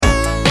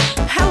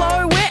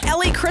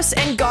Chris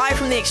and Guy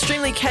from the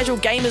Extremely Casual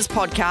Gamers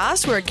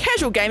podcast. We're a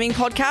casual gaming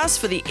podcast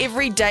for the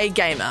everyday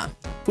gamer.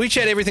 We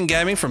chat everything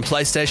gaming from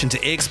PlayStation to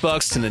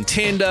Xbox to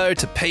Nintendo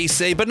to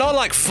PC, but not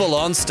like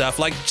full-on stuff,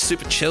 like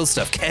super chill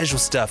stuff, casual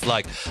stuff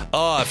like,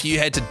 if you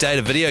had to date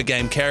a video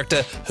game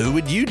character, who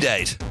would you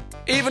date?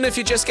 Even if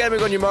you're just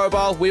gaming on your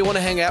mobile, we want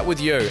to hang out with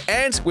you.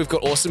 And we've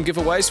got awesome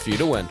giveaways for you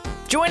to win.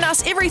 Join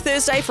us every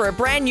Thursday for a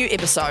brand new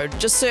episode.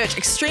 Just search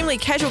Extremely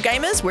Casual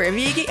Gamers wherever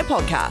you get your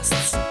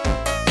podcasts.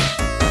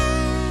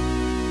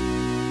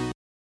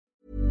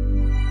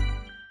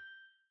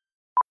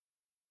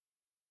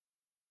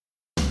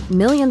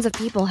 Millions of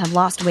people have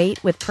lost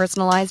weight with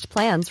personalized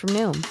plans from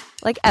Noom.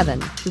 Like Evan,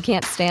 who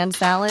can't stand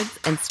salads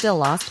and still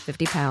lost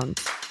 50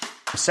 pounds.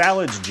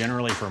 Salads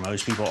generally for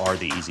most people are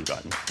the easy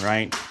button,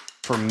 right?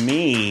 For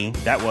me,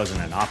 that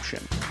wasn't an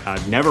option.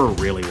 I never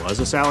really was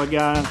a salad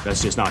guy.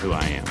 That's just not who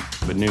I am.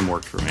 But Noom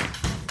worked for me.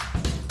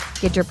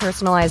 Get your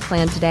personalized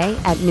plan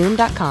today at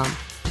Noom.com.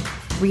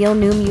 Real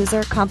Noom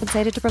user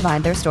compensated to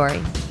provide their story.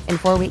 In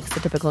 4 weeks,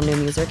 the typical Noom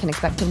user can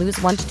expect to lose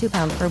 1 to 2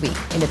 pounds per week.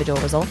 Individual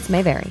results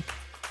may vary.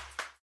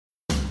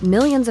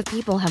 Millions of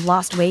people have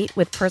lost weight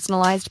with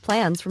personalized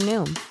plans from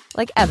Noom.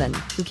 Like Evan,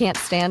 who can't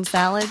stand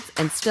salads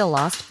and still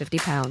lost 50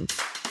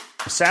 pounds.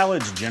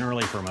 Salads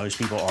generally for most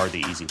people are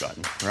the easy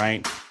button,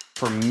 right?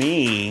 For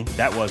me,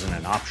 that wasn't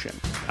an option.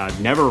 I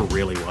never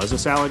really was a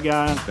salad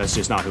guy. That's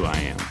just not who I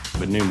am.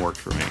 But Noom worked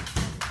for me.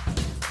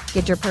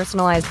 Get your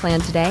personalized plan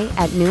today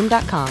at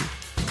Noom.com.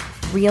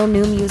 Real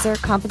Noom user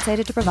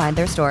compensated to provide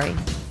their story.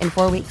 In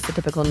 4 weeks, the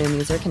typical Noom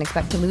user can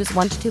expect to lose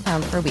 1 to 2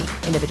 pounds per week.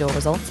 Individual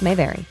results may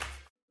vary.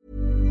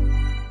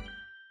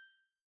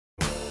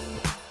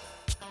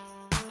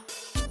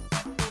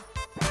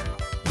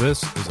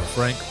 This is a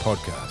Frank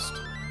podcast.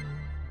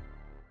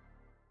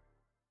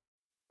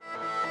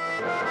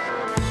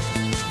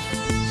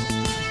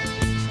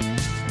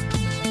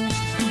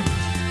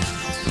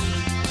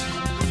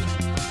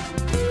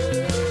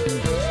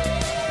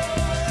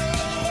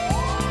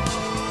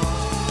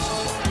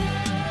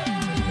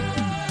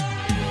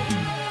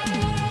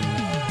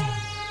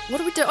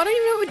 What are we doing? I don't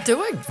even know what we're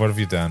doing. What have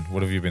you done?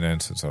 What have you been doing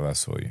since I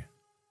last saw you?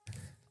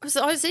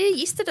 I was here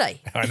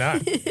yesterday. I know.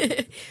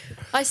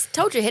 I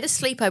told you I had a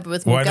sleepover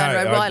with Well, Morgana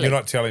I know. O'Reilly. You're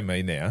not telling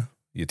me now.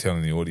 You're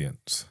telling the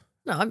audience.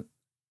 No, I'm...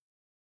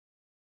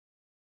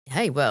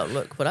 Hey, well,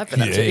 look what I've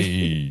been up to.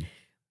 Yay.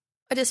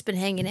 I've just been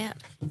hanging out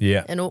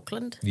Yeah. in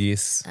Auckland.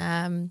 Yes.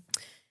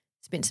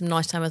 Spent some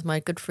nice time with my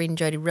good friend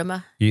Jodie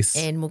Rimmer Yes.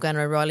 and Morgana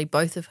O'Reilly,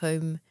 both of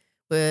whom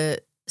were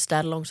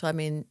started alongside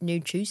me in New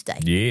Tuesday.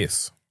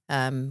 Yes.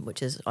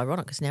 Which is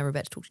ironic because now we're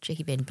about to talk to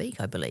Jackie Van Beek,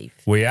 I believe.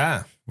 We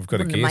are. We've got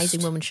What a an guest.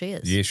 amazing woman she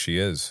is. Yes, she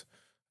is.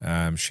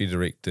 She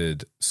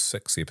directed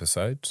 6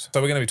 episodes.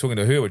 So we're going to be talking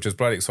to her, which is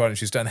bloody exciting.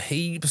 She's done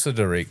heaps of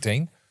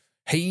directing,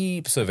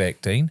 heaps of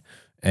acting,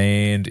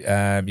 and you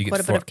get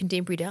Quite a bit of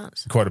contemporary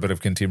dance. Quite a bit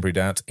of contemporary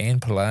dance and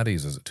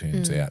Pilates, as it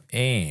turns out.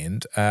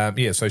 And,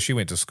 so she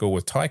went to school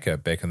with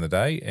Taika back in the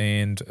day,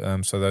 and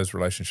so those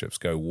relationships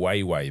go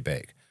way, way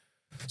back.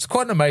 It's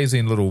quite an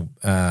amazing little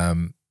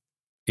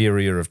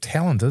area of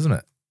talent, isn't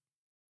it?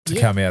 To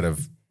come out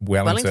of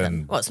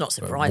Wellington. Well, it's not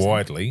surprising.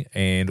 Widely,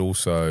 and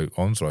also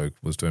Onslow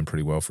was doing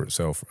pretty well for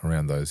itself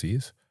around those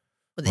years.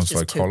 Well, there's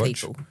Onslow just two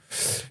College. people.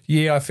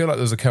 Yeah, I feel like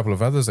there's a couple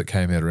of others that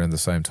came out around the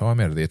same time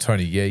out of there.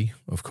 Tony Yee,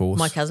 of course.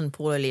 My cousin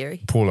Paul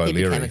O'Leary. Paul He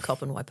O'Leary. became a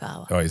cop in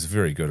Waipawa. Oh, he's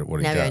very good at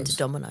what Now he he does. owns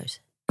Domino's.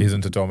 He's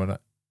into Domino.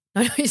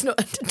 No, he's not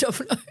into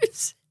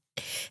Domino's.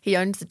 He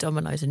owns the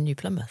Domino's in New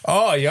Plymouth.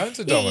 Oh, he owns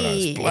a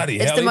Domino's. Yeah. Bloody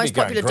It's hell. the he'd most be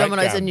going popular great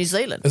Domino's in guns. New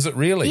Zealand. Is it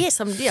really? Yes,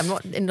 not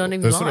even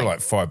lying. They're sort of like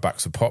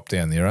 $5 a pop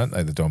down there, aren't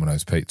they? The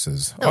Domino's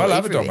pizzas. Oh, I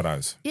love everywhere. a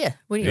Domino's. Yeah,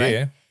 well, anyway.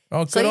 Yeah.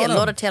 Oh, good So yeah, on a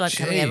lot him. of talent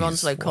coming out of Jeez.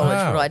 Onslow College,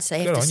 Wow. but I'd say,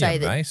 have Good to on say you,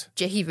 that mate.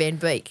 Jackie Van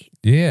Beek,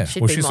 Yeah.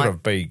 should Well, be she my- sort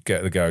of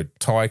go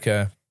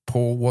Taika,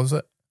 Paul, was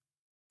it?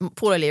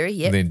 Paul O'Leary,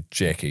 yeah. And then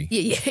Jackie.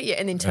 Yeah,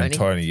 and then Tony. And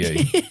Tony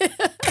Yee.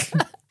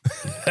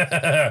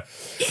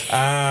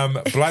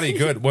 Bloody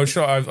good. Well,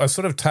 sure, I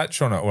sort of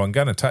touch on it. Well, I'm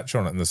going to touch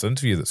on it in this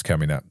interview that's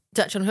coming up.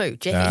 Touch on who?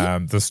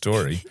 Jackie? The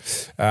story.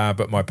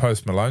 But my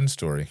Post Malone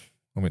story.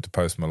 I went to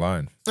Post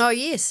Malone. Oh,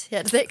 yes.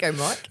 How did that go,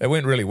 Mike? It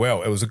went really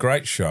well. It was a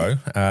great show.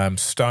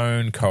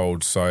 Stone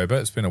cold sober.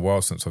 It's been a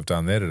while since I've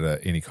done that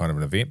at any kind of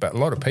an event, but a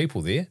lot of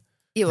people there.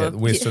 Yeah, well, At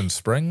Western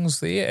Springs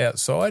there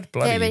outside.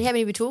 Bloody. how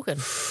many are we talking?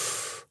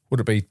 Would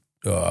it be?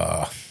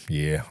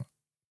 Yeah.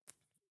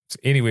 It's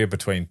anywhere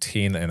between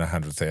 10 and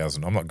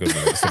 100,000. I'm not good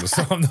at that sort of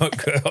stuff. I'm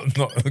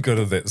not good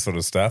at that sort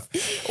of stuff.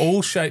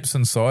 All shapes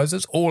and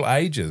sizes, all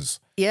ages.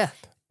 Yeah.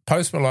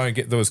 Post Malone,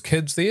 there was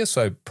kids there,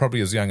 so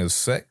probably as young as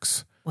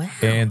 6. Wow.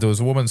 And there was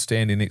a woman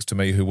standing next to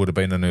me who would have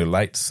been in her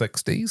late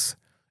 60s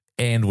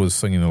and was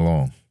singing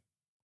along.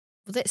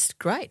 Well, that's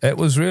great. It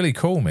was really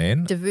cool,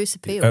 man. Diverse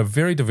appeal.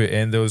 Very diverse.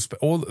 And there was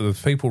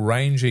people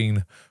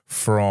ranging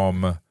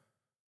from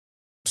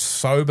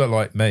sober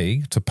like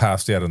me to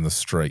passed out in the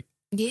street.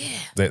 Yeah.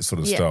 That sort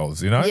of Yeah.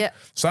 styles, you know? Yeah.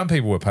 Some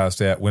people were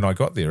passed out when I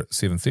got there at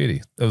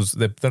 7:30.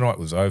 The night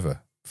was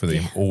over for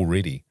them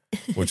already.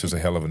 which is a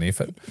hell of an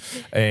effort.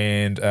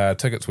 And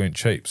tickets weren't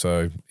cheap.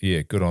 So,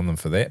 yeah, good on them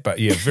for that. But,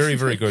 yeah, very,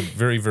 very good,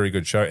 very, very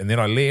good show. And then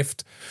I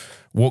left,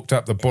 walked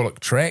up the Bullock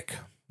track.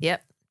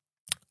 Yep.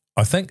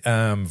 I think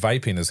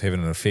vaping is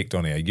having an effect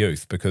on our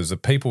youth because the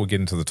people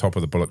getting to the top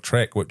of the Bullock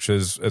track, which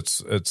is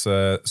it's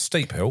a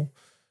steep hill.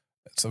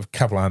 It's a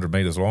couple of 100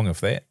 metres long,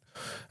 if that.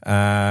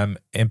 And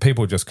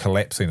people are just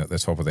collapsing at the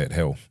top of that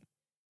hill.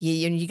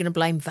 Yeah, and you're going to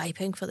blame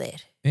vaping for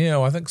that. Yeah,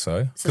 well, I think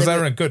so. Because they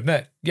were in good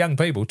nick. Young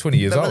people, 20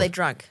 years old. Were they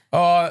drunk?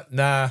 Oh,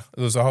 nah.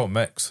 There was a whole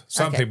mix.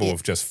 Some people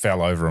have just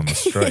fell over on the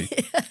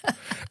street.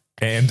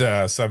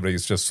 And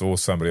somebody's just saw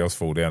somebody else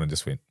fall down and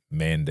just went,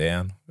 man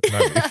down.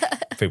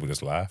 People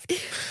just laughed.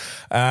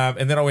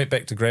 And then I went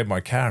back to grab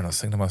my car and I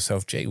was thinking to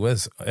myself, gee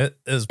whiz, it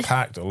is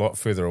parked a lot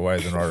further away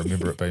than I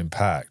remember it being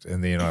parked.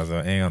 And then I was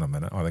like, hang on a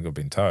minute, I think I've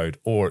been towed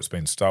or it's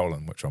been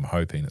stolen, which I'm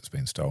hoping it's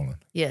been stolen.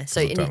 Yeah,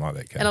 so I don't like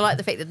that car. And I like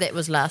the fact that that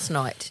was last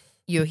night.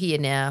 You're here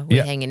now,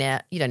 we're hanging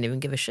out. You don't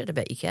even give a shit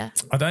about your car.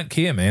 I don't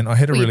care, man. I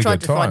had a really good time. You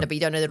tried to find it, but you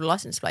don't know the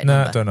license plate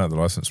number. number. No, I don't know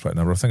the license plate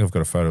number. I think I've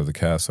got a photo of the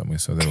car somewhere,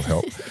 so that'll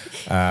help.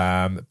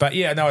 But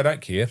yeah, no, I don't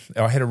care.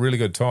 I had a really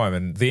good time.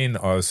 And then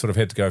I sort of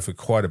had to go for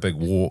quite a big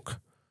walk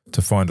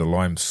to find a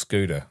Lime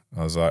scooter.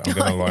 I was like, I'm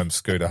going to Lime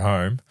scooter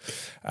home.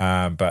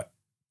 But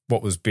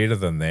what was better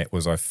than that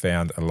was I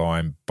found a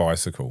Lime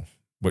bicycle,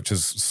 which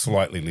is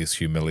slightly less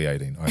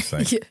humiliating, I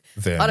think.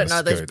 I don't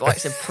know, those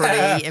bikes are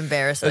pretty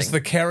embarrassing. It's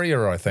the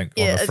carrier, I think,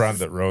 on the front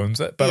that ruins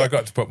it. But I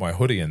got to put my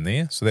hoodie in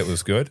there, so that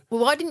was good. Well,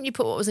 why didn't you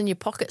put what was in your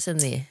pockets in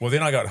there? Well,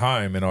 then I got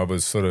home and I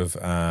was sort of,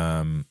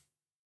 I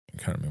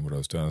can't remember what I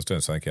was doing. I was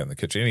doing something out in the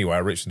kitchen. Anyway, I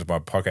reached into my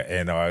pocket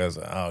and I was,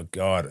 oh,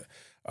 God,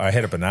 I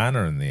had a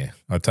banana in there.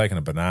 I'd taken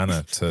a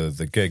banana to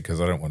the gig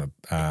because I don't want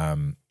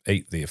to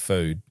eat their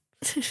food.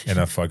 And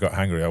if I got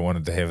hungry, I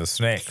wanted to have a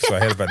snack. So I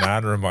had a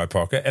banana in my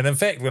pocket. And in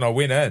fact, when I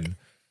went in,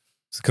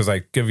 because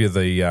they give you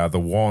the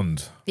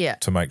wand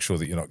to make sure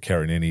that you're not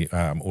carrying any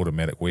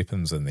automatic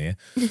weapons in there.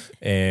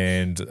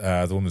 And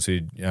the woman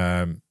said,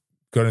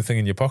 got anything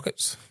in your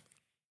pockets?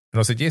 And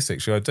I said, yes,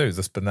 actually, I do,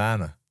 this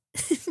banana.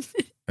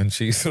 And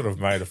she sort of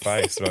made a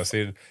face. And I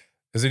said,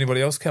 has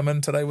anybody else come in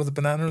today with a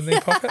banana in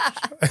their pocket?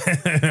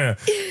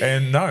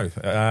 And no,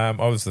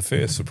 I was the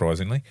first,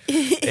 surprisingly.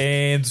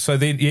 And so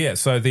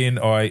then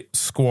I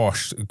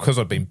squashed, because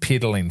I'd been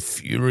pedaling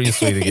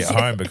furiously to get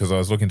home because I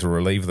was looking to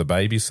relieve the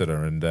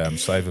babysitter and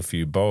save a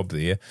few bob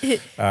there.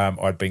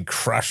 I'd been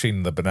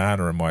crushing the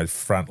banana in my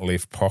front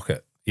left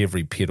pocket,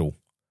 every pedal.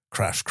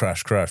 Crush,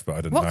 crush, crush, but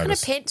I didn't notice. What kind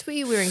of pants were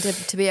you wearing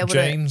to be able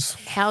jeans.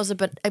 To house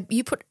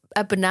you put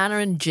a banana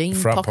in jean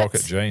front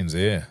pockets? Pocket jeans,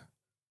 yeah.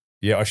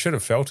 Yeah, I should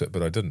have felt it,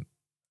 but I didn't.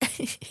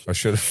 I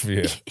should have,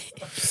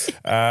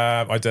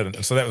 yeah. I didn't.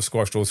 And so that was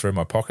squashed all through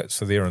my pockets,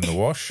 so they're in the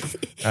wash.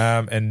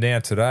 And now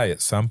today,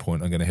 at some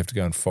point, I'm going to have to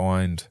go and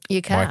find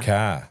my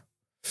car,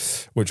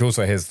 which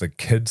also has the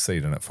kid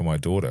seat in it for my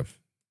daughter.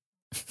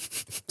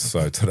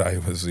 So today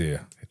was,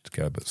 had to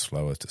go a bit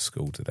slower to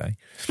school today.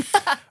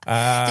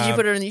 Did you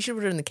put it in? You should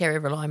put it in the carry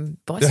of a Lime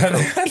bicycle.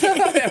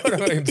 That would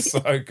have been so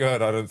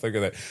good. I didn't think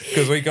of that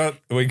because we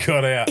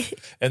got out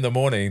in the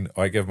morning.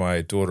 I give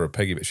my daughter a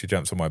piggyback. She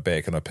jumps on my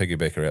back, and I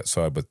piggyback her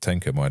outside with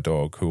Tinker, my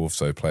dog, who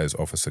also plays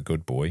Officer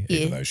Good Boy,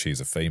 even though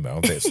she's a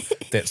female.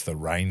 That's the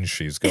range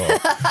she's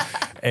got.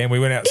 And we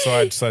went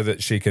outside so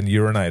that she can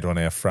urinate on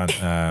our front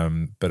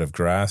bit of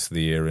grass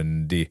there.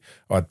 And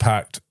I'd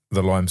parked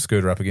the Lime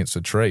scooter up against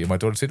a tree, and my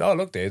daughter said, "Oh,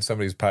 look, Dad,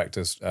 somebody's parked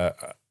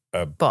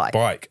a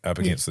bike up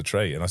against the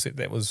tree." And I said,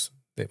 that was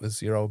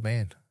your old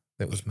man.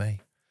 That was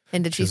me.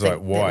 And did she She's think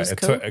like, why?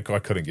 that was cool? I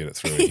couldn't get it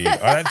through her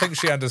head. I don't think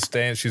she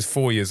understands. She's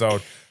 4 years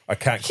old. I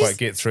can't quite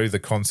get through the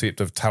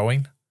concept of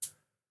towing.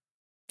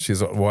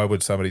 She's like, why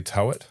would somebody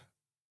tow it?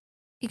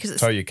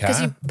 Tow your car?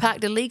 Because you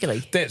parked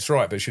illegally. That's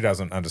right, but she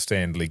doesn't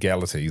understand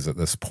legalities at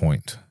this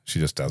point. She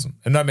just doesn't.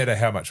 And no matter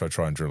how much I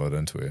try and drill it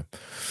into her.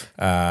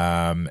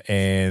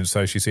 And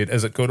so she said,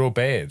 is it good or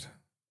bad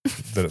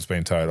that it's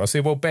been towed? I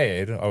said, well,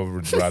 bad. I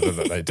would rather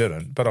that they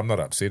didn't, but I'm not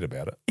upset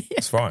about it.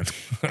 It's fine.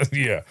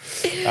 Yeah.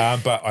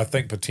 But I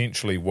think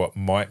potentially what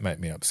might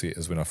make me upset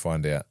is when I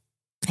find out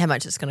how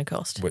much it's going to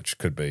cost, which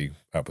could be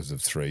upwards of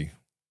 $300,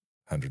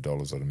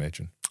 I'd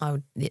imagine.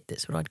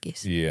 That's what I'd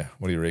guess. Yeah.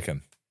 What do you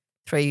reckon?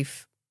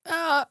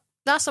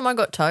 Last time I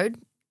got towed,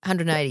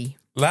 180.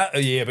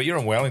 Yeah, but you're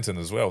in Wellington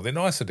as well. They're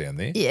nicer down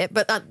there. Yeah,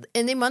 but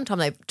and then one time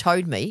they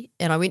towed me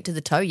and I went to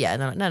the tow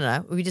yard and I'm like,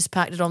 no, we just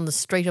parked it on the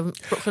street of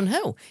Brooklyn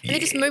Hill and they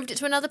just moved it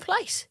to another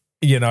place.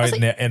 You know,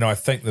 and I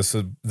think this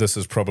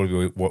is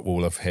probably what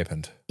will have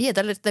happened. Yeah,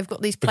 they've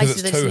got these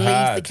places that just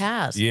leave the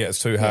cars. Yeah, it's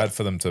too hard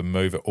for them to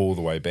move it all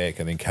the way back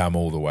and then come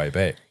all the way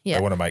back. Yeah.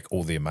 They want to make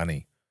all their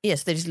money.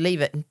 Yes, they just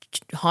leave it and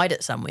hide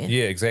it somewhere.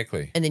 Yeah,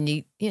 exactly. And then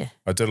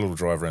I did a little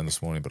drive around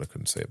this morning, but I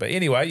couldn't see it. But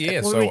anyway,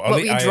 yeah,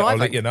 I'll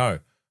let you know.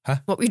 Huh?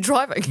 What were you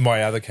driving?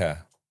 My other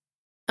car.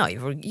 Oh,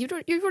 you've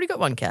already got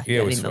one car.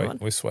 Yeah, we're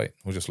sweet. We're sweet.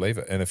 We'll just leave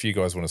it. And if you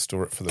guys want to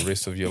store it for the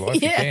rest of your life,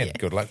 you can. Yeah.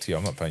 Good luck to you.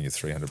 I'm not paying you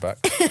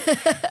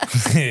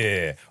 $300.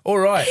 Yeah. All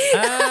right.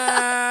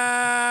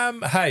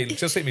 Hey,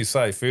 just let me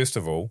say, first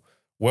of all,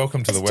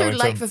 welcome to It's the too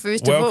Wellington. late for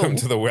first of welcome all.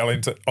 to the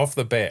Wellington. Off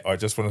the bat, I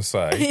just want to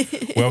say,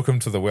 welcome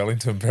to the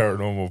Wellington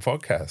Paranormal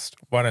Podcast.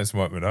 My name's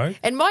Mike Minogue.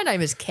 And my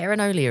name is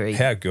Karen O'Leary.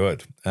 How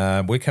good.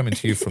 We're coming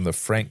to you from the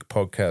Frank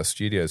Podcast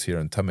Studios here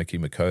in Tamaki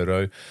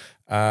Makaurau,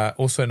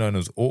 also known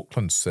as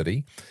Auckland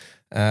City.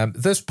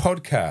 This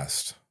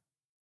podcast,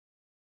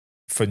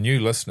 for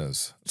new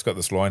listeners, it's got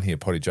this line here,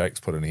 Potty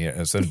Jake's put in here,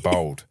 and it's in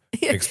bold.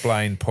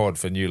 Explain pod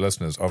for new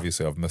listeners.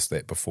 Obviously, I've missed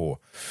that before.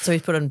 So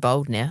he's put in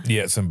bold now.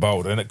 Yeah, it's in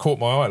bold, and it caught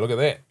my eye. Look at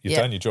that. You've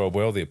Yeah. done your job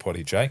well there,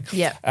 Potty Jake.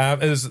 Yeah.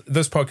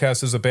 This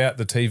podcast is about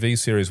the TV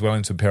series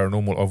Wellington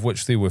Paranormal, of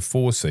which there were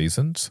 4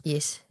 seasons.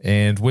 Yes.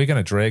 And we're going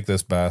to drag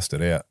this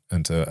bastard out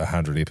into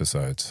 100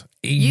 episodes.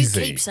 Easy.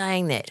 You keep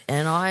saying that,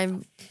 and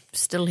I'm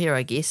still here,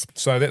 I guess.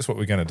 So that's what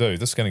we're going to do.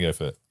 This is going to go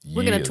for years.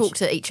 We're going to talk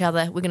to each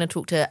other. We're going to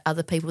talk to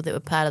other people that were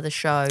part of the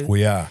show.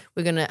 We are.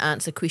 We're going to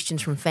answer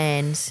questions from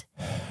fans.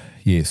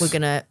 Yes. We're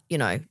going to,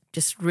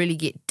 just really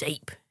get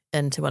deep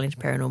into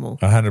Wellington Paranormal.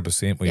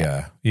 100% we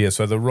are. Yeah,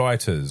 so the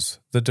writers,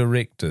 the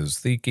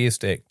directors, the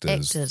guest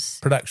actors,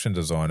 production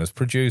designers,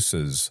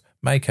 producers,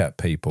 makeup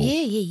people.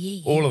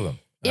 Yeah. All of them.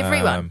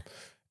 Everyone.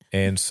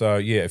 And so,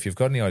 if you've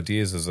got any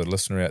ideas as a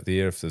listener out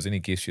there, if there's any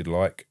guests you'd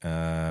like,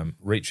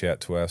 reach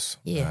out to us.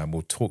 Yeah.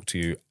 We'll talk to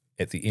you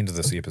at the end of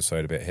this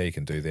episode about how you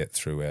can do that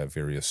through our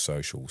various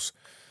socials.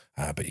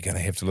 But you're going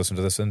to have to listen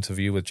to this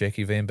interview with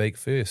Jackie Van Beek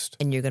first.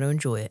 And you're going to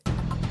enjoy it.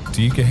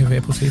 Do you have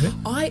Apple TV?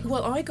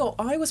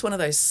 I was one of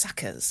those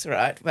suckers,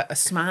 right? But a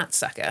smart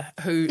sucker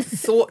who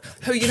thought,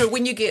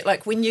 when you get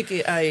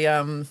a,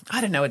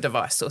 I don't know, a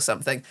device or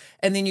something,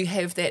 and then you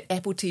have that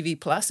Apple TV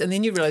Plus, and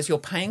then you realise you're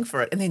paying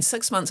for it. And then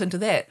 6 months into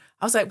that,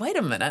 I was like, wait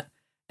a minute.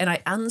 And I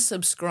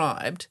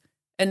unsubscribed,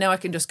 and now I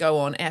can just go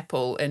on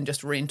Apple and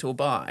just rent or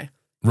buy.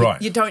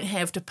 Right. You don't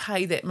have to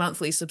pay that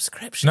monthly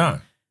subscription. No.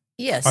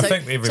 Yeah, I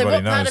think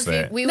everybody knows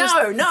that. No.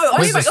 I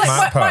Where's the like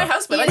smart my part?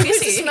 husband, Yeah,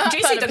 Jesse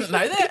didn't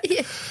know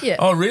that. Yeah.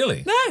 Oh,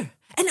 really? No.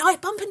 And I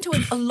bump into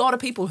a lot of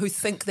people who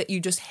think that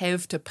you just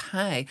have to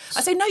pay.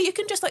 I say, no, you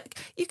can just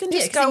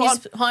go on.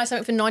 Hire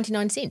something for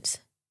 99 cents.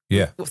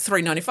 Yeah. Well,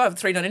 $3.95,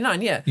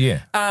 $3.99, yeah.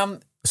 Yeah.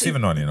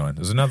 $7.99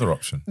 is another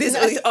option. There's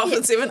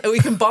often $7. We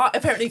can buy.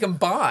 Apparently, you can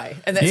buy,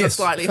 and that's a Yes.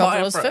 slightly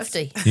higher price.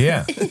 $12.50.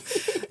 Yeah.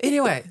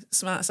 Anyway,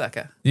 smart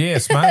sucker. Yeah,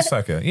 smart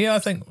sucker. Yeah, I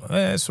think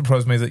it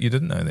surprised me that you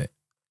didn't know that.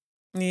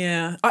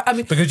 Yeah, I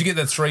mean, Because you get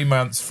the 3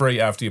 months free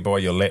after you buy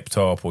your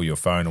laptop or your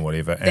phone or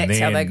whatever, and That's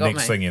then how they got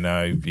next me. thing you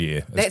know,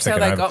 it's That's how ticking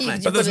they over. got me.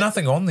 But there's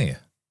nothing on there.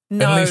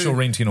 no. Unless you're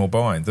renting or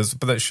buying. But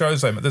that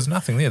shows them there's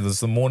nothing there.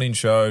 There's the morning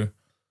show,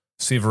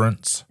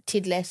 Severance,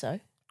 Ted Lasso.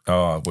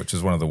 which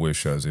is one of the worst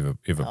shows ever.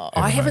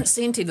 I haven't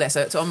seen Ted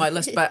Lasso. It's on my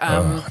list, but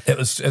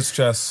It's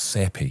just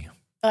sappy.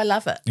 I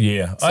love it.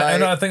 Yeah,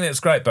 and I think that's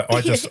great. But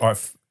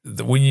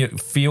when you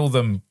feel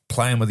them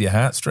playing with your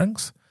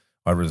heartstrings,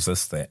 I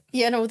resist that.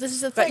 Yeah, no, this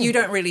is the thing. but you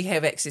don't really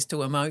have access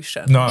to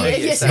emotion. No, Yeah,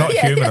 it's yes, not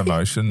yeah. human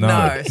emotion. No,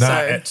 No, so-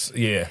 it's For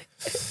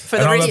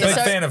And the I'm a rest, big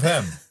fan of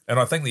him, and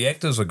I think the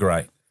actors are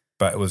great.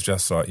 But it was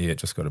just like, it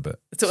just got a bit.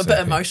 it's a bit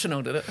sappy.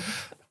 emotional, did it?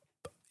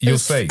 You'll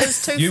was- see. it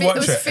was too You fe- watch it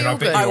was it, and I bet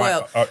feel you good.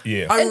 won't. I will.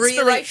 Yeah. I really,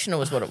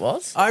 Inspirational is what it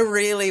was. I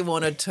really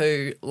wanted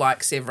to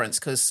like Severance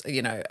because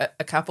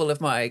a couple of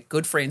my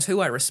good friends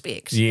who I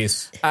respect,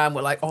 Yes.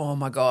 were like, oh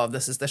my god,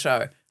 this is the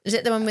show. Is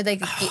that the one where they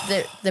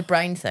get the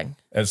brain thing?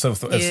 It's the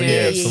one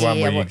yeah, where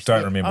I you watched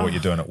don't that. remember what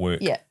you're doing at work.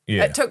 Yeah.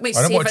 It took me.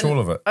 I don't watch all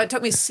of it. It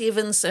took me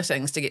 7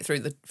 sittings to get through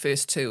the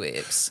first 2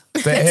 eps.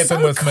 That It's happened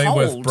so with me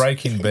with cold.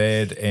 Breaking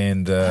Bad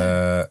and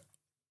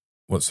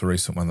what's the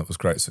recent one that was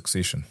great?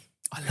 Succession.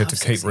 I Had love to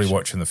keep Succession.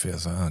 rewatching the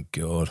first. Oh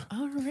God.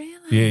 Oh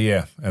really?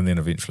 Yeah, and then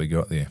eventually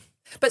got there.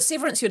 But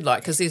Severance you'd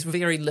like because there's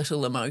very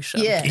little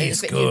emotion. Yeah, It's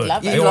but good. you'd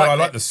love Yeah, it. You well, like I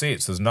like that? the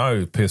sets. There's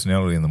no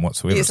personality in them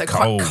whatsoever. Yeah, It's so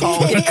cold.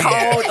 quite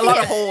cold. A lot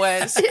of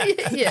hallways.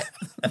 yeah,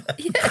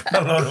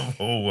 A lot of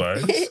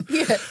hallways.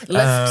 yeah.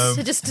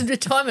 Lifts, just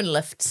retirement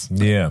lifts.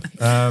 Yeah.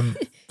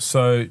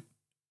 So,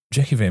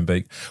 Jackie Van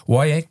Beek,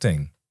 why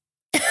acting?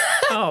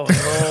 Oh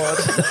Lord,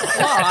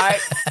 why?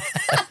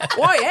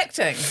 Why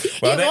acting?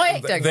 Yeah, that, why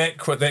acting?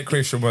 That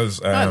question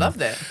was. I love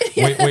that.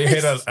 we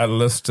had a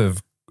list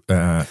of.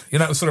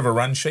 It was sort of a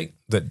run sheet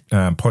that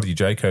Potty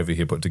Jake over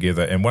here put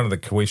together, and one of the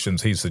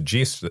questions he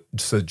suggested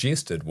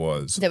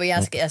was That we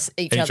ask us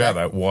each each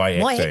other why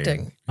acting. Why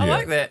acting? I Yeah.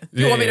 like that.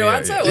 You Yeah, want me to yeah,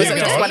 answer, yeah. or is Yeah, it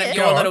go just on. one of Go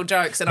your on. little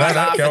jokes and No, I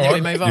laugh go and then on.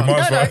 we move You on?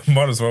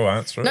 might as well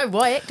answer it. No,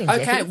 why acting?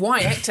 Okay, Jackie? why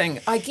acting?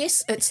 I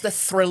guess it's the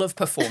thrill of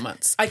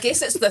performance. I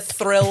guess it's the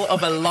thrill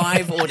of a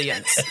live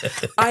audience.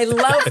 I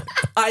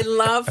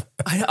love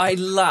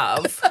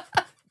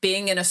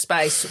being in a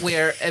space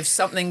where if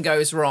something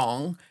goes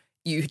wrong,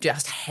 you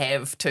just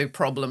have to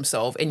problem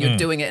solve and you're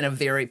doing it in a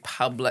very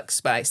public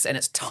space and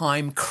it's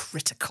time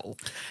critical.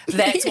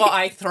 That's what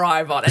I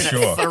thrive on and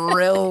Sure. it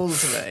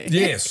thrills me.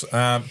 Yes.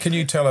 Can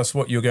you tell us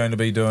what you're going to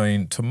be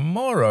doing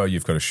tomorrow?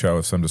 You've got a show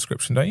of some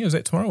description, don't you? Is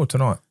that tomorrow or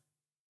tonight?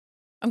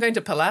 I'm going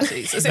to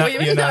Pilates. Is that No, what you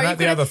you mean? know, you've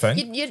the got other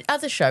thing. Your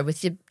other show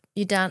with your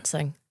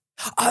dancing.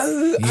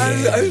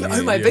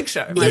 My big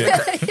show. Big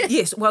show.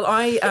 Yes. Well,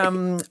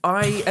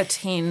 I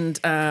attend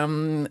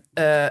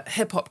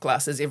hip hop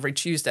classes every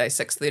Tuesday,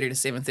 6:30 to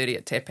 7:30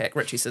 at Tapak.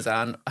 Richie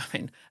Cezanne, I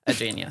mean, a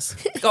genius,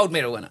 gold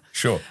medal winner.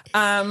 Sure.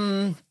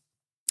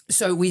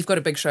 So we've got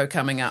a big show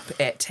coming up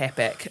at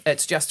Tapak.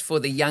 It's just for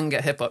the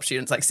younger hip hop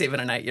students, like 7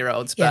 and 8 year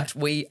olds. But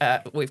we've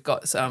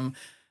got some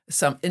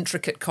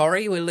intricate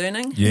choreo we're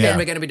learning, and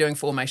we're going to be doing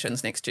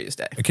formations next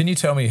Tuesday. Can you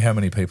tell me how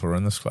many people are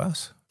in this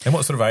class? And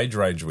what sort of age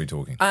range are we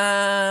talking?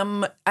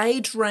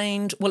 Age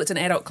range, well, it's an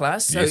adult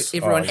class, so Yes.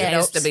 everyone has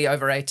Adults. to be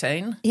over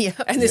 18. Yeah.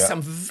 And there's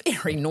some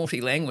very naughty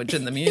language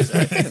in the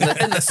music,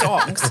 in the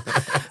songs.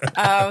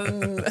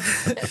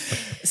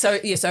 So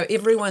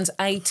everyone's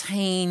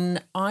 18,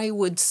 I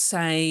would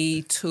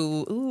say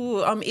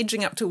I'm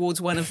edging up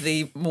towards one of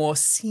the more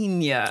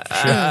senior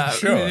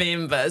Sure.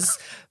 members,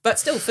 but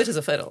still fit as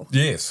a fiddle.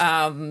 Yes.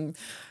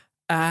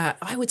 I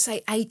would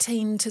say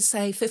 18 to,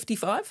 say,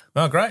 55.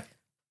 Oh, great.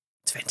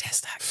 It's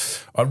fantastic.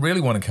 I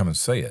really want to come and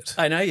see it.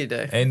 I know you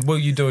do. And will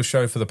you do a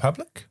show for the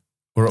public?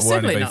 Or it will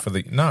only Certainly be not. for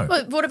the... No.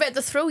 Well, what about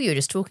the thrill you were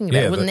just talking about?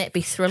 Yeah, Wouldn't the- that be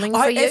thrilling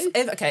for you?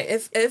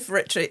 If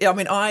Richie, I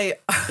mean, I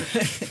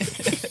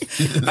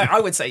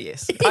would say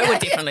yes. I would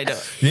definitely do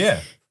it.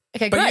 Yeah.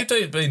 Okay, But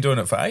great. you've been doing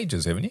it for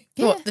ages, haven't you?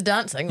 What, the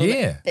dancing?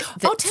 Yeah.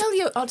 I'll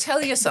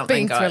tell you something,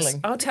 Being guys.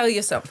 thrilling. I'll tell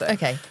you something.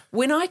 Okay.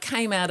 When I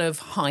came out of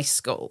high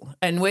school,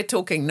 and we're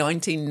talking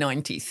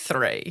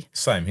 1993,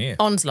 Same here.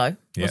 Onslow.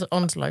 Yeah. Was it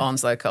Onslow?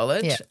 Onslow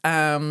College,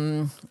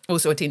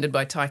 also attended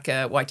by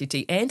Taika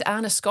Waititi and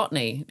Anna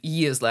Scottney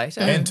years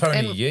later. And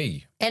Tony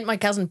Yee. And my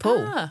cousin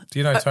Paul. Do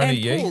you know Tony and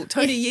Yee? Paul.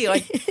 Tony Yee, I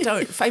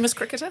don't. Famous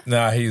cricketer?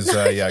 No, he's a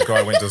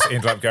guy who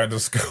ended up going to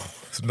school.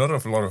 There's not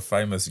a lot of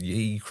famous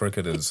Yee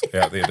cricketers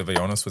out there, to be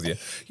honest with you.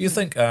 You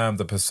think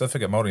the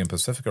Pacifica, Māori and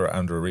Pacifica are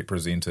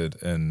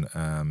underrepresented in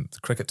the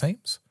cricket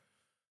teams?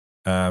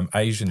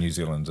 Asian New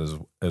Zealand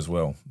as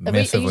well.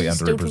 Massively Are you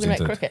still underrepresented. talking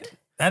about cricket?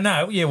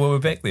 No, yeah, well, we're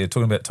back there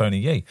talking about Tony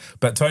Yee.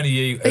 But Tony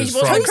Yee is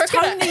Well, from... who's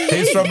Tony Yee?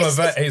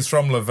 He's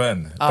from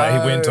Levin, but he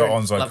went to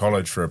Onslow lovely.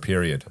 College for a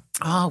period.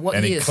 What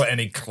And years?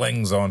 he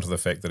clings on to the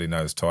fact that he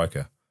knows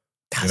Taika.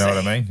 You know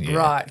what I mean? Yeah.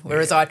 Right.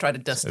 Whereas I try to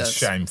distance. It's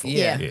shameful.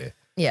 Yeah.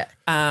 Yeah.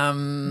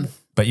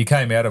 But you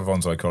came out of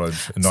Onslow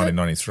College in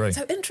 1993.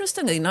 So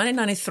interestingly,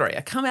 1993,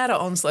 I come out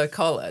of Onslow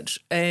College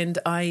and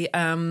I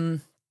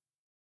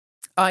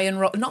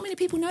enroll. Not many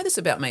people know this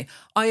about me.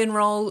 I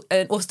enroll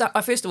in,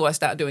 first of all, I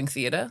start doing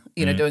theatre.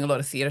 Doing a lot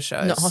of theatre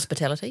shows. Not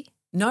hospitality.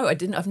 No, I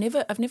didn't. I've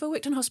never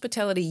worked in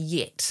hospitality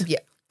yet. Yeah.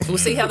 We'll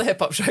see how the hip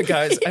hop show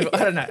goes. I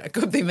don't know. It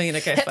could be me in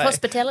a cafe. Hip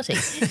hospitality.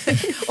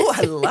 Oh,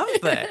 I love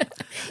that,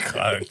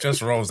 It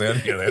just rolls out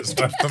of you, that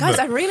stuff. doesn't guys.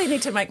 it? I really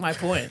need to make my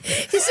point.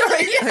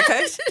 Sorry.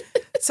 Okay.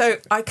 So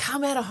I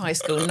come out of high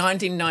school in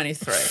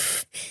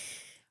 1993.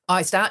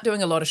 I start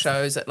doing a lot of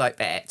shows at like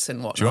Bats and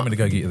whatnot. Do you want me to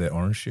go get you that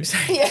orange juice?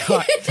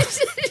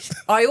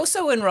 I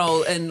also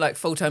enroll in like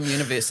full-time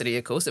university,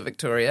 of course, at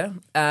Victoria,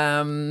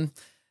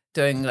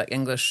 doing like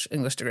English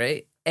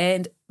degree.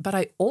 But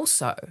I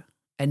also,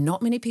 and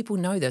not many people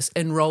know this,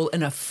 enroll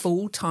in a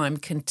full-time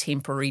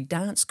contemporary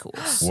dance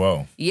course.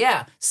 Whoa.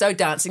 Yeah. So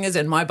dancing is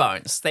in my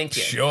bones. Thank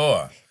you.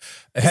 Sure.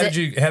 How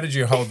did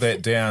you hold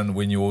that down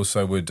when you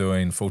also were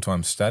doing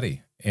full-time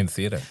study in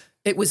theatre?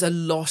 It was a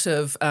lot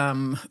of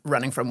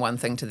running from one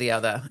thing to the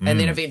other, and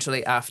then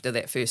eventually, after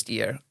that first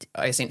year,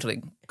 I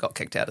essentially got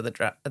kicked out of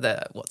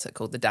the what's it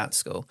called, the dance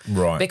school,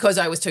 Right. Because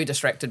I was too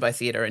distracted by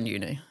theatre and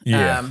uni.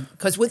 Yeah.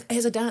 Because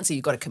as a dancer,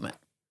 you've got to commit.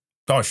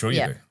 Oh, sure you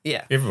Yeah. do.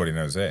 Yeah. Everybody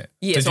knows that.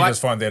 Yeah, Did so you I-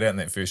 just find that out in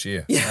that first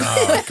year? Yeah.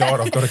 Oh, God,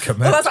 I've got to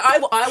commit.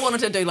 Well, I wanted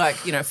to do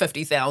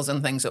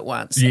 50,000 things at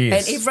once,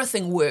 Yes. and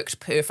everything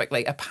worked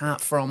perfectly apart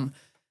from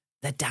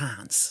the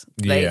dance.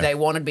 Yeah. They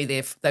wanted me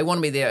there. They wanted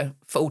me there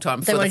full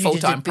time They for the wanted full you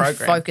to time be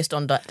program. focused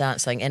on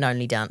dancing and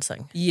only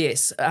dancing.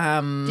 Yes. Do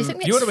you think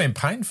that's... You would have been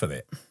paying for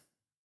that.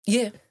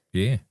 Yeah.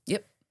 Yeah.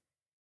 Yep.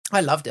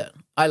 I loved it.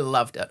 I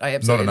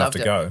absolutely Not enough loved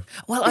to it. go.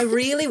 Well, I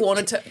really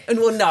wanted to.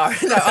 Well, no,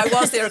 I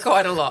was there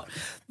quite a lot,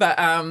 but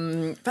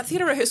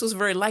theatre rehearsals were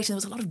very late, and there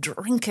was a lot of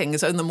drinking.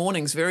 So in the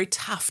mornings, very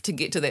tough to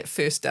get to that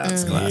first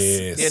dance class.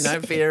 Yes.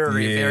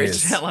 Very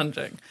Yes.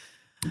 challenging.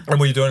 And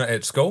were you doing it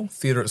at school?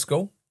 Theatre at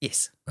school?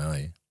 Yes. Oh,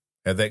 yeah.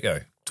 How'd that go?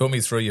 Talk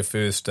me through your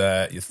first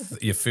theatrical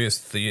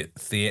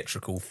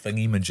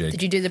thingy-majig.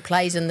 Did you do the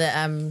plays in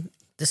the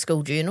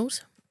school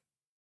journals?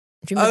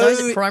 Do you remember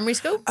those at primary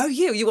school? Oh,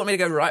 yeah. You want me to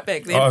go right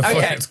back then? Oh, Okay.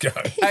 let's go.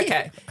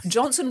 Okay.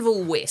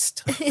 Johnsonville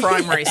West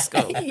Primary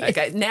School.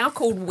 Okay. Now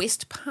called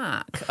West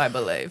Park, I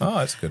believe. Oh,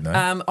 that's a good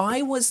name.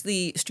 I was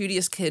the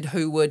studious kid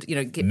who would,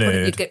 get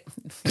Nerd.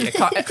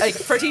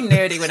 pretty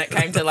nerdy when it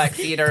came to like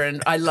theatre,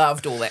 and I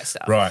loved all that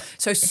stuff. Right.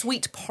 So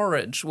Sweet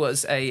Porridge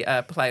was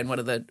a play in one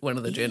of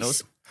the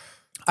journals.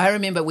 I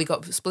remember we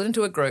got split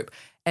into a group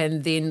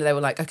and then they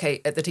were like, okay,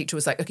 the teacher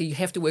was like, okay, you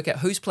have to work out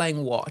who's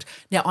playing what.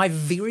 Now, I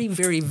very,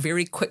 very,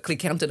 very quickly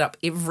counted up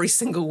every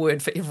single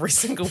word for every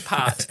single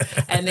part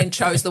and then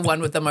chose the one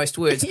with the most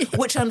words,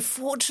 which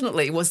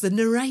unfortunately was the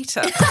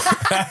narrator.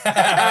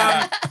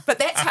 But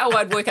that's how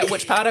I'd work out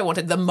which part I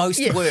wanted, the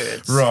most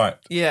words. Right.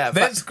 Yeah.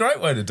 That's a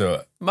great way to do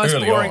it. Most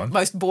early boring, on.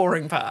 most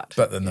boring part.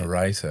 But the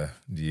narrator,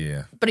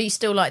 yeah. But are you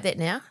still like that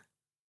now?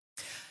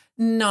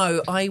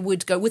 No, I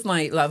would go with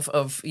my love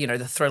of,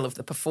 the thrill of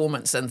the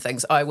performance and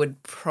things. I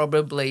would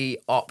probably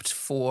opt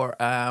for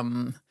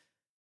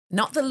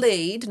not the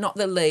lead.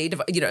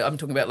 I'm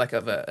talking about like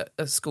a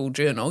school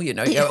journal,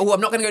 Oh, I'm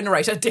not going to go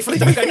narrator. Definitely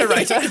don't go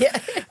narrator.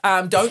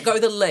 Don't go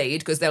the lead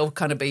because they'll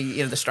kind of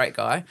be, the straight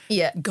guy.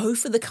 Yeah. Go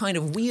for the kind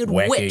of weird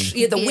Wacky. witch.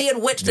 Yeah, the weird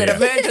witch that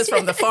emerges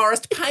from the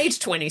forest, page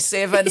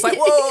 27. It's like,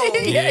 whoa,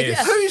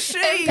 Yes. who's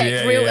she?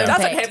 Yeah, real yeah.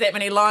 Doesn't impact. have that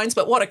many lines,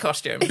 but what a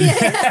costume.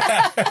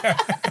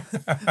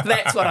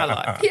 That's what I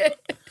like.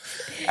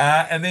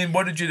 And then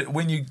what did you,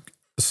 when you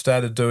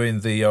started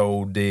doing the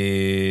old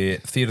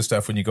theatre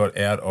stuff when you got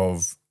out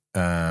of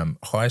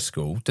high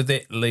school, did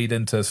that lead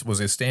into, was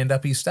there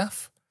stand-up-y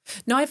stuff?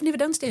 No, I've never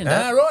done stand-up.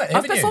 Ah, right, I've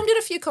haven't you? performed at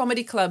a few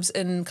comedy clubs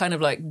in kind of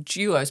like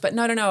duos, but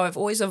no, I've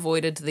always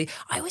avoided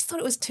I always thought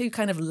it was too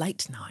kind of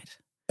late night.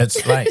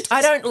 It's late.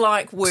 I don't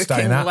like working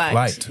Staying up late.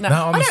 late. No,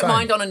 I'm I the don't same.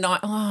 mind on a night.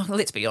 Oh,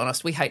 let's be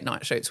honest, we hate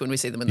night shoots when we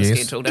see them in the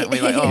Yes. schedule, don't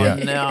we? Like, oh Yeah.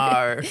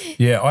 no.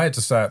 Yeah, I had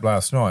to stay up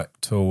last night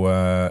till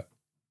That's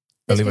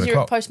 11 because you're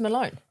at o'clock. Post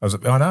Malone.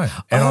 I know.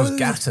 And I was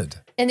gutted.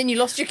 And then you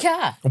lost your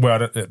car.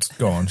 Well, it's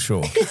gone,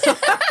 sure. He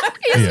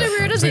doesn't know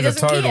where it is. It's He either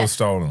doesn't towed care. or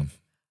stolen.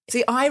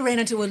 See, I ran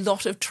into a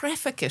lot of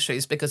traffic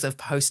issues because of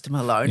Post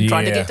Malone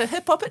trying to Yeah. get to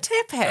Hip Hop at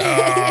Tap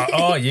House.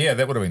 Oh, yeah,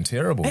 that would have been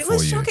terrible It for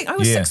was you. shocking. I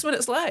was Yeah. 6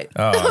 minutes late.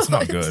 Oh, it's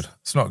not good.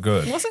 It's not It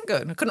good. wasn't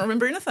good. I couldn't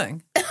remember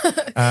anything.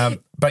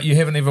 But you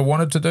haven't ever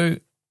wanted to do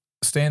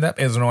stand-up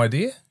as an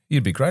idea?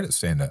 You'd be great at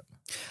stand-up.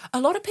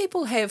 A lot of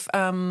people have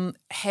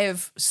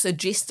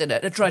suggested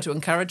it and tried to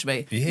encourage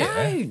me.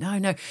 Yeah.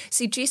 No.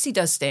 See, Jesse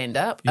does stand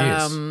up,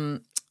 Yes.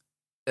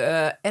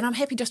 and I'm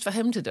happy just for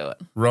him to do it.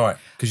 Right,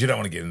 because you don't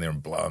want to get in there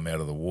and blow him out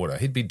of the water.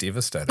 He'd be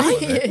devastated by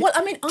that. Well,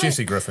 I mean,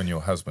 Jesse Griffin,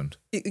 your husband.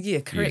 yeah,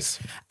 correct.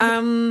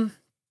 Yes.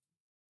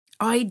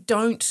 I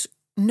don't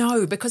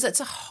know because it's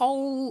a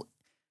whole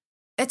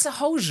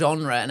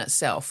genre in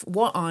itself.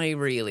 What I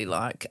really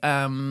like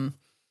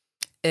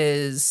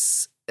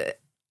is.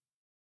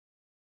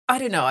 I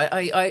don't know.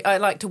 I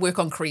like to work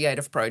on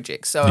creative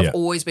projects. So Yeah. I've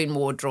always been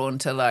more drawn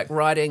to like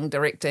writing,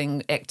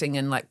 directing, acting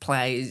in like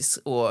plays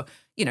or,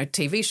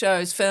 TV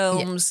shows,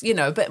 films,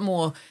 a bit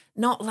more,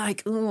 not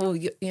like,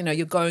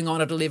 you're going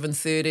on at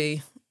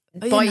 11:30.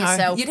 By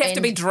yourself You'd have to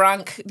and- be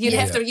drunk.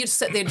 You'd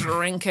sit there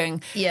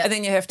drinking. Yeah. And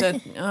then you have to,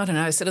 I don't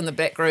know, sit in the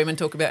back room and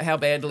talk about how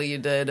badly you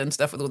did and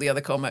stuff with all the other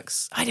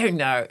comics. I don't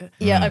know.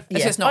 Yeah,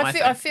 It's just not my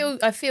thing.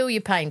 I feel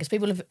your pain because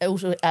people have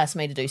also asked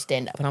me to do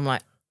stand up, and I'm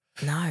like,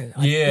 no,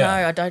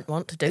 Yeah. I don't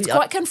want to do It's that.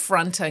 quite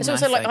confronting. It's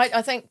also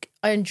I think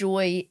I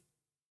enjoy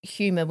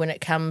humour when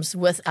it comes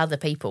with other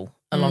people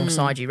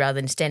alongside you, rather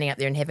than standing up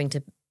there and having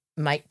to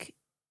make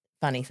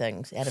funny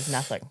things out of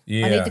nothing.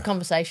 Yeah. I need the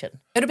conversation.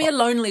 It'll be a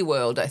lonely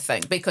world, I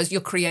think, because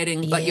you're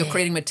creating you're Yeah.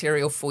 creating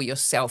material for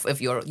yourself if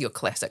you're your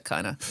classic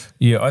kind of.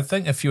 Yeah, I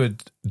think if you were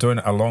doing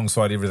it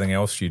alongside everything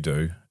else you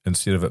do,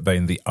 instead of it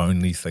being the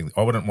only thing,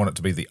 I wouldn't want it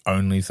to be the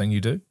only thing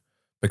you do,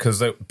 because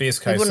the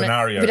best case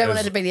scenario we don't is... want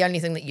it to be the only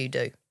thing that you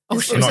do. Oh,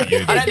 sure. Not you,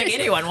 I don't think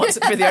anyone wants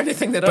it to be the only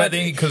thing that I But do.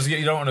 then, because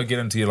you don't want to get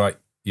into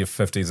your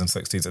 50s and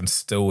 60s and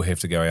still have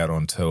to go out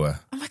on tour.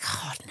 Oh my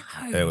God,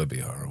 no. That would be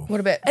horrible. What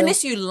about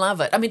Unless you love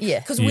it. I mean, Yeah.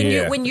 because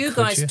Yeah. when you Could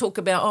guys you? talk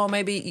about,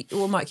 maybe,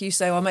 or Mike, you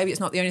say, maybe it's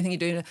not the only thing you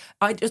do.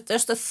 I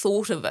just the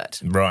thought of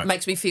it Right.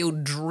 makes me feel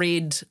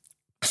dread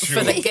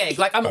for the gig.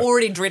 Like I'm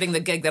already dreading the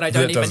gig that I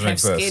don't That even doesn't have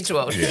exist.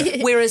 scheduled.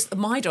 Yeah. Whereas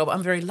my job,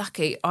 I'm very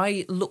lucky.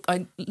 I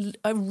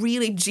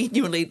really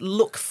genuinely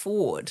look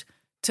forward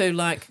to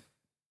like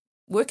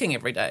working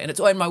every day,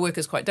 and my work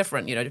is quite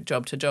different,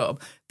 job to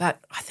job. But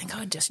I think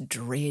I would just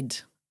dread.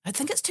 I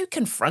think it's too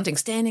confronting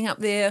standing up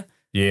there,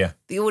 Yeah,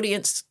 the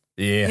audience,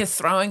 yeah.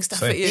 throwing stuff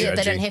So- at you. yeah,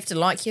 they judgy. don't have to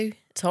like you.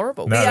 It's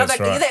horrible. No, Yeah, that's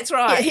right. that's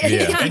right. Yeah. You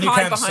Yeah, can't and you hide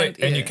can't behind.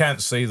 see, and you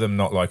can't see them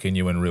not liking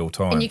you in real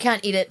time. And you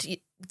can't edit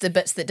the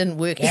bits that didn't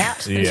work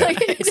out. Yeah.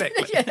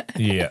 Exactly.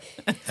 Yeah.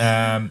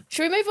 Yeah.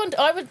 Should we move on?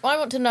 I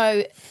want to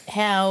know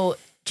how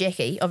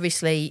Jackie.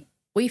 Obviously,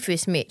 we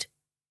first met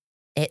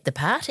at the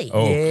party.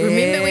 Oh.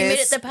 Remember we met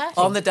Yes. at the party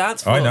On the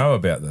dance floor. I know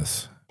about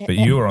this, but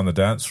you were on the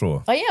dance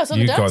floor. Oh yeah, I was on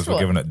you the dance guys floor.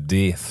 were giving it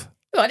death.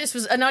 I just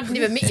was, and I'd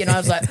never met you, and I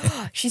was like,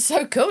 oh, she's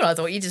so cool. And I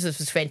thought this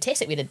was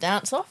fantastic. We had a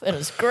dance off, and it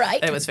was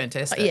great. It was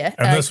fantastic. Yeah,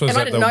 And this was and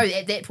I at didn't the- know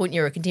at that point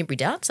you were a contemporary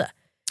dancer.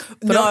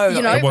 No,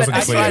 you know, It wasn't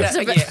but clear.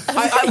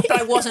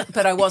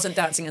 But I wasn't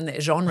dancing in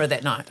that genre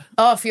that night.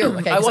 Oh, phew.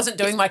 Okay, I wasn't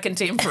doing my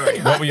contemporary.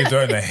 What were you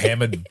doing? The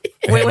hammered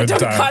We were hammered doing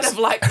dance? kind of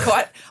like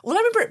quite. Well, I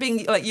remember it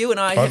being like you and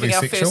I Totally having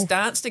our sexual? first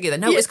dance together.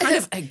 No, it was kind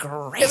of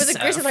aggressive. It was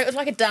aggressive. Like, it was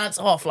like a dance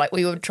off. Like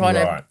we were trying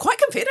Right. to. Quite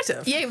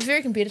competitive. Yeah, it was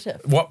very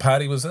competitive. What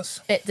party was this?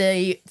 At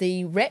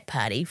the rap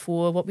party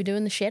for What We Do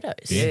in the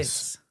Shadows,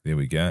 Yes. There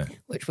we go.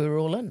 which we were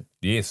all in.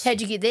 Yes.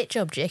 How'd you get that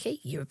job, Jackie?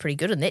 You were pretty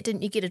good in that,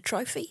 didn't you? Get a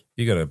trophy?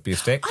 You got a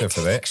best actor I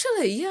for did that.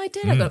 actually. Yeah, I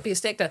did. I got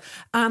best actor.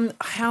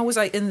 How was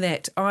I in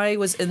that? I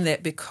was in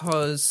that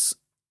because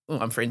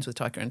I'm friends with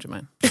Taika and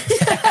Jermaine.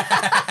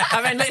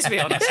 I mean, let's be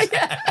honest.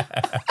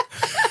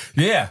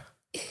 Yeah.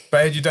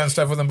 But had you done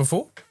stuff with them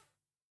before?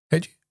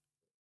 Had you?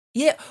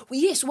 Yeah. Well,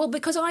 yes. Well,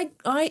 because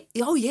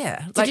oh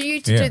yeah. Did you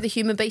used to Yeah. do the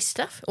Humour Beast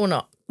stuff or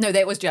not? No,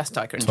 that was just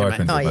Taika and Type Jermaine.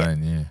 and Oh, yeah.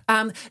 Jermaine,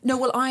 yeah. No,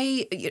 well,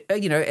 I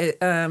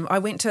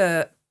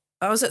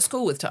was at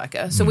school with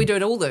Taika, so we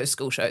did all those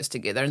school shows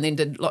together, and then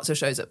did lots of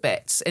shows at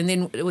Bats. And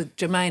then with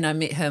Jermaine, I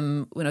met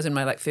him when I was in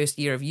my first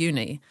year of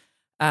uni.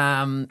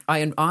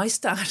 I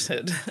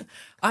started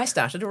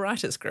a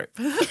writers group.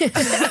 And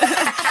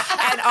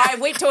I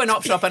went to an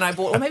op shop and I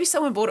bought, or maybe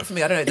someone bought it for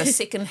me, I don't know, the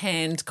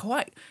second-hand,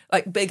 quite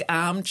big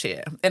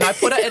armchair. And I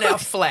put it in our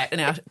flat, in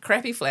our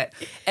crappy flat.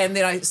 And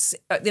then I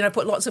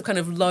put lots of kind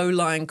of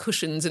low-lying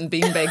cushions and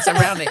beanbags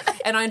around it.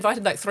 And I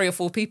invited 3 or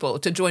 4 people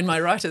to join my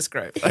writers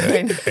group. I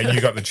mean, And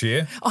you got the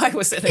chair? I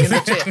was sitting in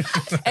the chair.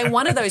 And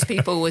one of those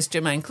people was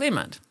Jermaine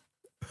Clement,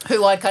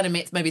 who I'd kind of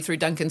met maybe through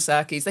Duncan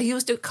Sarkis.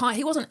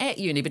 He wasn't at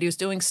uni, but he was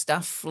doing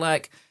stuff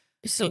like...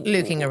 Just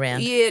lurking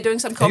around. Yeah, doing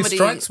some He comedy.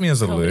 strikes me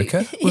as a comedy.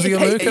 lurker. Was he a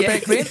lurker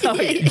back then? Oh,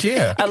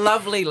 Yeah. a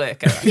lovely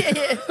lurker.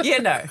 Yeah,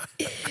 no.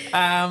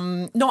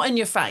 Not in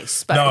your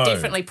face, but No.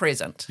 definitely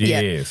present.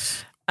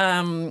 Yes.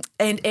 And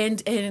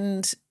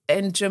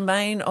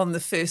Jermaine on the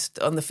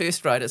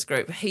first writers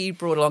group, he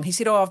brought along. He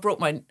said, "Oh, I've brought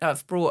my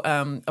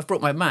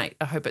mate.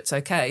 I hope it's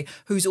okay.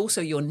 Who's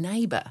also your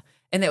neighbour."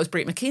 And that was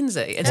Brett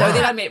McKenzie. And so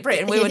then I met Brett,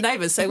 and we were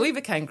neighbours, so we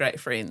became great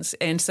friends.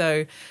 And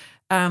so.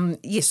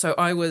 So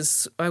I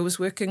was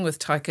working with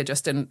Taika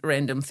just in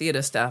random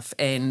theatre stuff,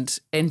 and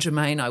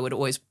Jermaine I would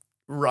always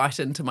write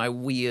into my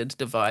weird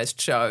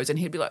devised shows, and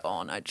he'd be like,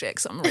 "Oh no,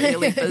 Jax, I'm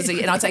really busy,"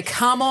 and I'd say,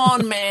 "Come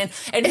on, man!"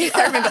 And I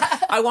remember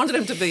I wanted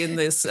him to be in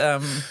this.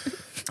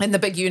 In the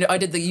big unit, I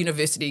did the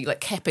university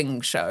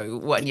capping show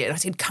one year. And I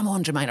said, "Come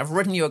on, Jermaine, I've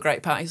written you a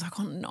great part." He's like,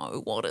 "Oh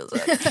no, what is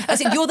it?" I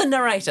said, "You're the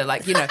narrator,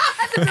 but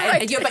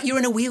you're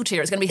in a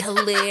wheelchair. It's going to be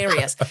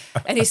hilarious."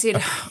 And he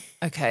said,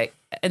 "Okay."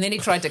 And then he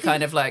tried to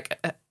kind of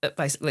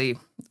basically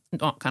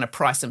not kind of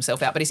price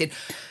himself out, but he said,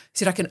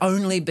 "I can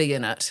only be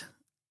in it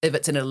if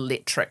it's an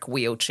electric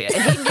wheelchair."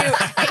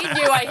 And he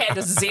knew I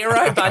had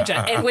 0 budget,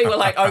 and we were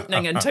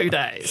opening in 2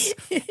 days.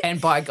 And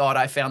by God,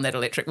 I found that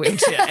electric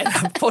wheelchair and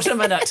I put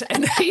him in it,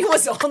 and he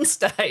was on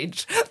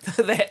stage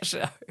for that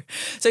show.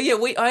 So yeah,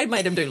 I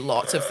made him do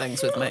lots of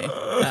things with me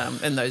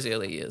in those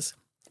early years.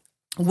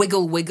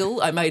 Wiggle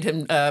Wiggle, I made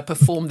him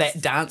perform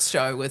that dance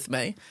show with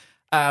me.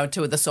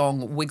 To the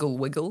song Wiggle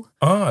Wiggle.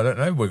 Oh, I don't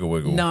know Wiggle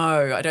Wiggle.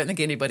 No, I don't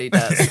think anybody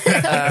does.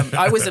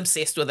 I was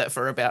obsessed with it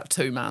for about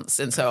 2 months,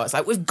 and so I was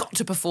like, we've got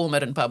to perform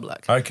it in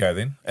public. Okay,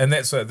 then. And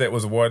that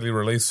was a widely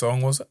released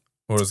song, was it?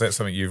 Or is that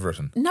something you've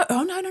written? No,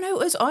 it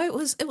was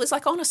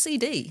on a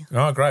CD.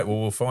 Oh, great. Well,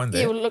 we'll find that.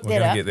 Yeah, we'll look We're that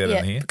going up. to get that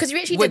in here. Because you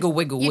actually Wiggle, did,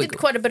 wiggle, you wiggle. did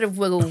quite a bit of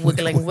wiggling with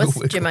Wiggle,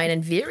 wiggle. Jermaine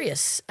in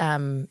various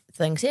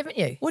things, haven't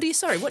you? What do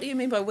you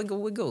mean by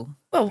wiggle wiggle?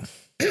 Well,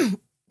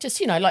 just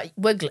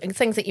wiggling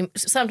things that you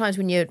sometimes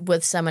when you're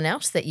with someone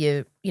else that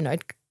you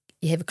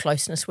have a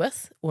closeness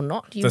with or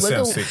not. You This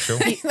wiggle. sounds sexual.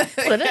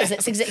 Well, it is.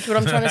 That's exactly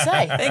what I'm trying to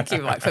say. Thank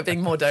you, Mike, for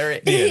being more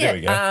direct. Yeah, there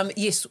we go.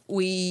 Yes,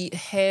 we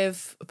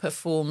have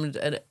performed,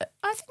 I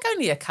think,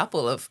 only a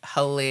couple of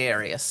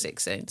hilarious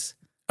sex scenes,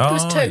 It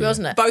was Oh, 2, yeah.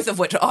 wasn't it? both of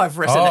which I've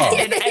written Oh.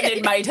 and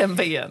then made him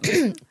be in.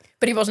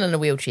 But he wasn't in a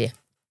wheelchair.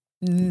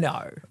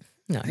 No.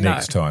 No.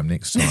 Next time. And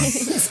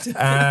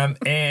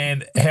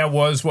how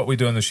was What We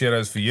Do in the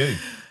Shadows for you?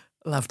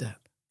 Loved it.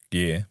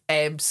 Yeah.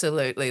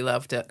 Absolutely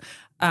loved it.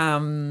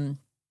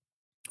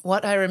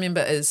 What I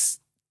remember is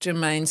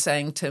Jermaine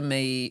saying to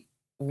me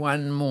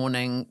one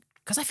morning,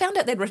 because I found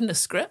out they'd written a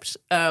script,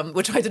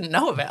 which I didn't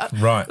know about.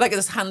 Right. Like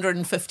this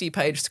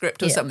 150-page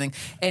script or Yeah. something.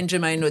 And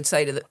Jermaine would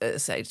say to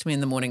me in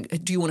the morning,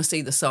 "Do you want to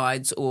see the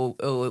sides or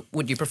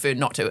would you prefer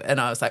not to?" And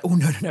I was like, "Oh,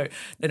 no.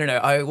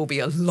 I will be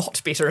a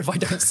lot better if I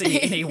don't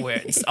see any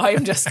words. I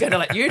am just going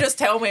to you just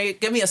tell me,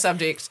 give me a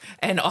subject,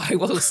 and I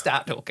will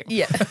start talking."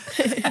 Yeah.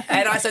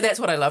 So that's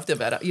what I loved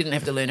about it. You didn't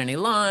have to learn any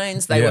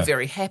lines. They Yeah. were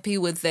very happy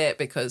with that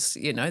because,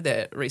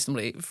 they're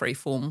reasonably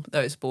freeform,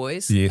 those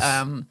boys. Yes.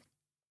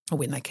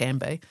 When they can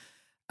be.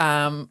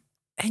 And,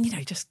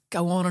 just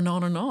go on and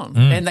on and on.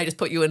 And they just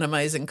put you in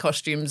amazing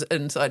costumes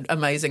inside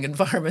amazing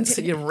environments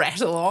and you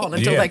rattle on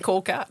until Yeah. they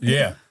cork up.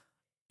 Yeah.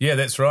 Yeah,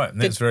 that's right.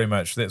 And that's very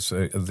much,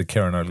 the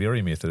Karen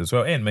O'Leary method as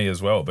well, and me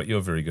as well, but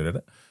you're very good at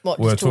it. What,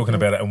 We were just talking talking-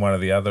 about it in one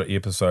of the other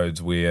episodes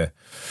where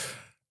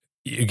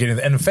You get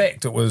in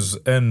fact, it was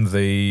in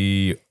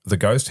the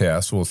ghost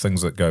house, or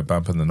things that go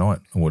bump in the night,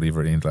 or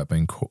whatever it ended up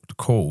being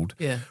called.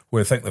 Yeah.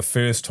 Where I think the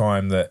first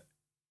time that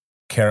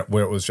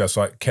where it was just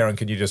like, Karen,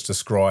 can you just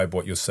describe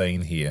what you're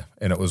seeing here?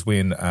 And it was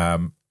when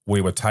we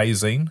were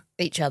tasing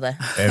each other,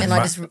 and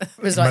I just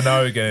was like,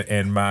 Minogue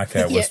and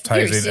Marco was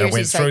very tasing and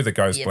went seriously through the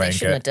ghost they blanket.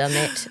 shouldn't have done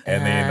that.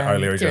 And then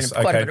O'Leary they're just,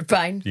 in quite okay. a bit of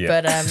pain,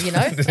 Yeah. but you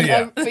know,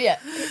 Yeah. but yeah.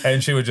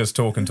 And she would just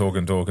talk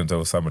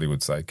until somebody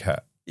would say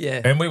cut.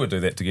 Yeah. And we would do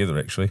that together,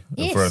 actually.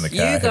 Yes. If we're in the car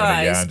You having a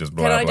guys, yarn, just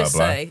blah, can I blah, just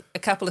blah. say a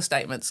couple of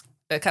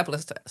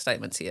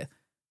statements here.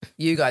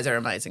 You guys are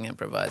amazing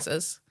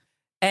improvisers.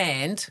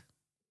 And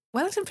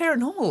Wellington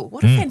Paranormal,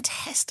 what a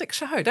fantastic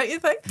show, don't you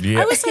think?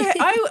 Yeah. I would say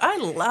I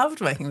loved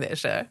making that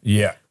show.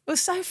 Yeah, It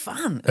was so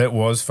fun. it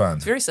was fun.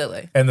 It's very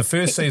silly. And the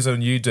first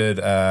season you did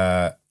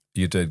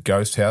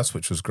Ghost House,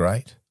 which was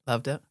great.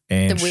 Loved it.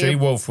 And The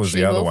She-Wolf was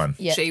the other She-Wolf, one.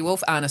 Yeah,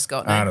 She-Wolf, Anna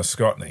Scott. Anna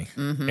Scotney.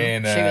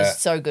 And she was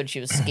so good. She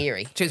was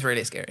scary. She was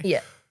really scary.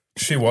 Yeah,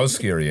 she was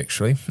scary,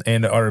 actually.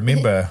 And I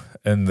remember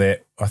in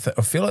that, I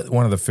feel like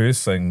one of the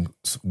first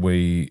times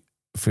we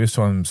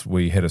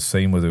had a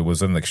scene with her was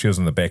she was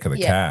in the back of the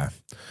Yeah. car.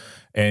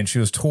 And she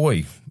was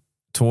Toy.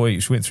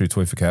 She went through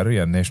Toy Whakaari,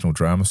 our national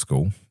drama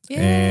school.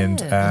 Yeah. And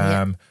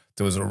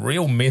there was a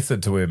real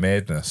method to her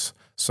madness.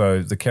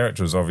 So the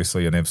character was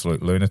obviously an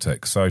absolute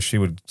lunatic. So she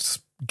would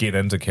get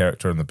into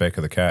character in the back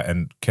of the car.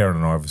 And Karen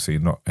and I, obviously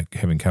not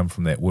having come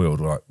from that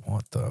world, were like,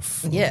 what the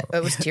fuck? yeah.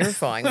 It was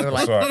terrifying. We were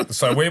like,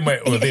 So when we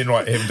were then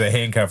like having to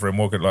handcuff her and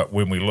walk it, like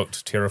when we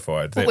looked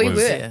terrified, that We was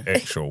were.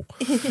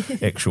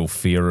 actual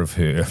fear of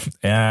her.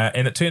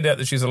 And it turned out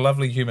that she's a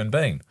lovely human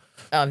being.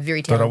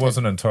 very But I talented.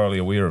 wasn't entirely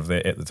aware of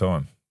that at the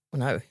time.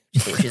 No, she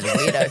thought she was a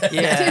weirdo.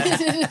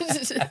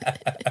 Yeah.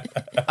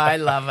 I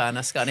love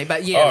Anna Scotty.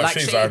 But yeah,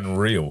 She's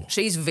unreal.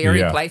 She's very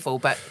Yeah. playful,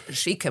 but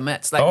she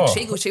commits. Like Oh.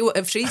 she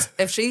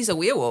if she's a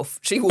werewolf,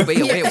 she will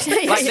be a werewolf.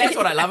 Like that's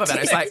what I love about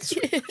her. It's like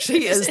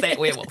she is that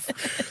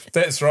werewolf.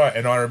 That's right.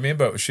 And I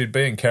remember she'd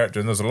be in character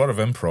and there's a lot of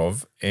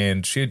improv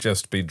and she'd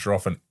just be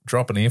dropping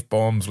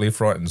F-bombs left,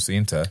 right and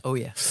centre. Oh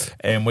yeah.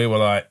 And we were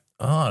like,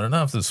 I don't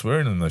know if there's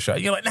swearing in the show.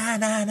 You're like,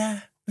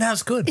 no,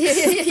 it's good.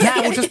 Yeah,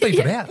 we'll just beep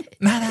it out.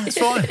 No, it's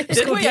fine. It's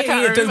Did good. we? I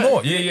can't do remember.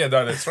 more. Yeah,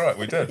 no, that's right.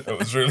 We did. It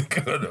was really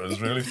good. It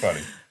was really funny.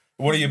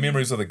 What are your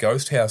memories of the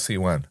Ghost Housey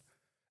one?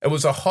 It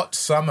was a hot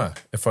summer,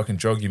 if I can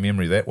jog your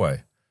memory that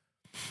way.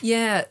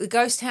 Yeah, the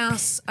ghost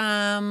house.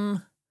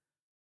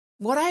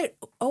 What I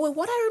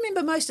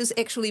remember most is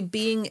actually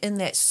being in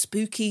that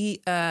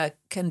spooky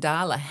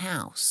Kandala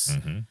house.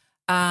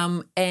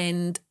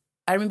 And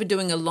I remember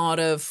doing a lot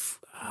of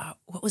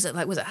what was it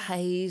like? Was it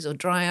haze or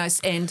dry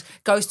ice? And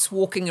ghosts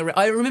walking around.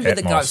 I remember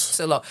the Atmos. ghosts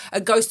a lot.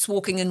 Ghosts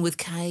walking in with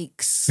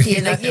cakes. Yeah,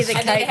 the and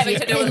then cake, having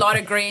to yeah. do a lot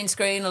of green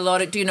screen, a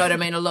lot of. Do you know what I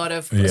mean? A lot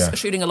of Yeah.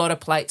 shooting a lot of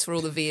plates for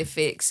all the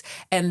VFX,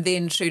 and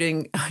then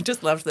shooting. I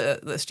just loved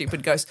the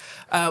stupid ghost.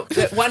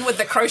 The one with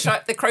the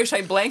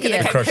crochet blanket Yeah.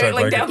 that came Crochet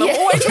hurtling blanket. down the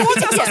hallway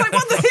towards us. I was like,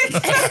 what the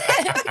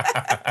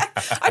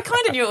heck? I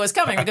kind of knew it was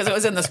coming because it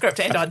was in the script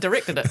and I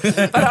directed it.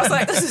 But I was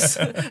like,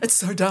 it's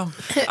so dumb.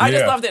 I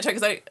just Yeah. love that too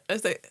because I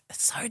was like,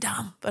 it's so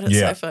dumb, but it's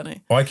so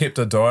funny. I kept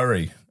a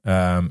diary.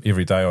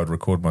 Every day I'd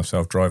record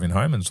myself driving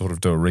home and sort of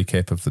do a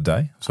recap of the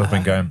day. So I've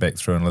been going back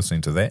through and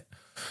listening to that.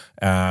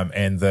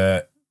 And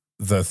the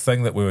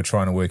thing that we were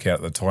trying to work out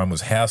at the time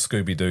was how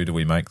Scooby-Doo do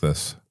we make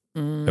this?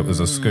 It was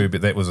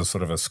that was a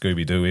sort of a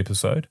Scooby-Doo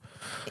episode.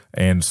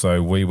 And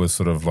so we were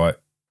sort of like,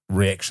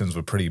 reactions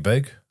were pretty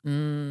big.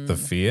 The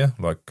fear,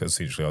 like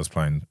essentially I was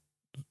playing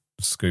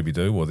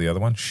Scooby-Doo or the other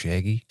one,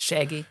 Shaggy.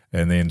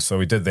 And then so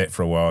we did that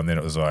for a while and then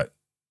it was like,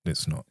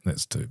 that's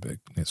too big.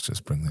 Let's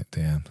just bring that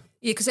down.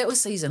 Yeah, because that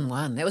was season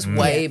one. That was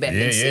way back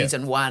in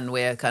season one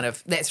where kind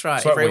of, that's right,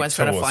 It's like everyone's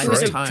week trying to 2 or find 3.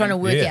 their So tone. trying to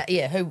work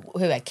Yeah. out, who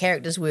our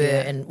characters were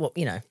and what,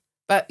 you know.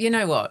 But you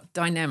know what?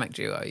 Dynamic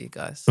duo, you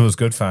guys. It was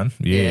good fun.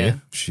 Yeah. Yeah.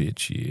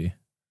 Shit, yeah.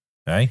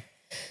 Hey?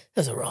 It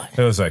was all right.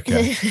 It was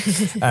okay.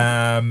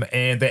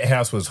 And that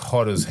house was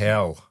hot as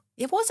hell.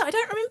 It was. I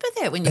don't remember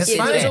that when you That's said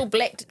Yeah, it was funny.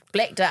 all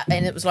blacked up,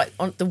 and it was like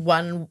on the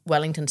one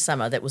Wellington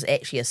summer that was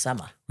actually a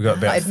summer. We got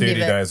about I've 30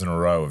 never- days in a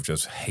row of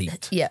just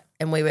heat. Yeah,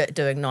 and we were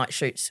doing night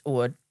shoots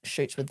or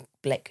shoots with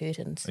black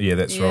curtains. Yeah,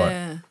 that's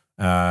Yeah.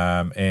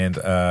 right. And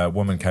a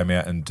woman came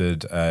out and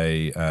did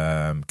a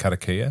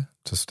karakia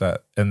to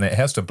start in that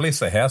house, to bless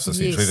the house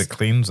essentially, Yes. to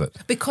cleanse it.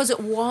 Because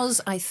it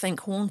was, I think,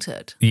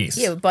 haunted. Yes.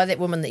 Yeah, by that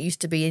woman that used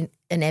to be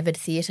an avid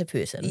theatre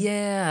person.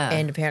 Yeah.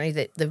 And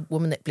apparently the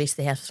woman that blessed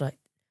the house was like,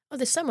 oh,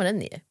 there's someone in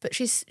there, but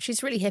she's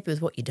really happy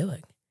with what you're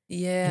doing. And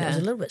it yeah. was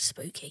a little bit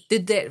spooky.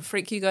 Did that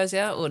freak you guys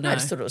out or no? I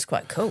just thought it was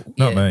quite cool.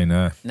 Not Yeah. me,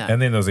 no. No.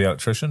 And then there was the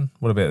electrician.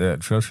 What about the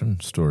electrician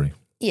story?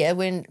 Yeah,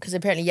 because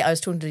apparently I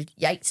was talking to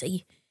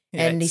Yatesy,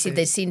 and he said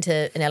they sent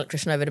an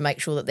electrician over to make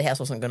sure that the house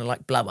wasn't going to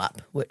like blow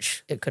up,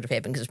 which it could have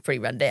happened because it's pretty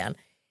run down.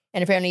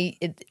 And apparently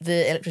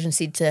the electrician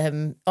said to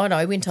him, oh no,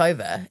 I went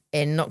over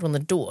and knocked on the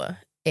door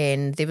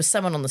and there was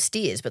someone on the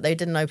stairs, but they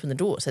didn't open the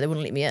door, so they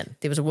wouldn't let me in.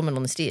 There was a woman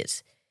on the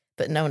stairs,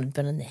 but no one had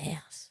been in the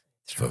house.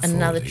 For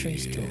Another 40 true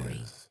years.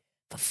 story.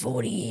 For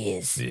 40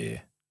 years. Yeah.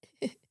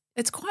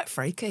 It's quite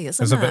freaky,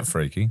 isn't it? It's a bit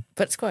freaky.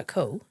 But it's quite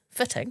cool.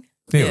 Fitting.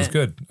 Yeah, it was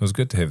good. It was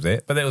good to have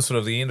that. But that was sort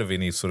of the end of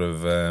any sort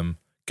of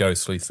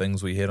ghostly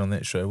things we had on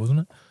that show,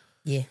 wasn't it?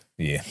 Yeah.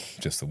 Yeah,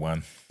 just the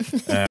one.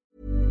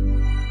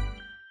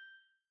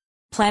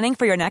 Planning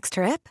for your next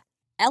trip?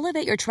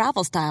 Elevate your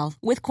travel style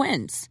with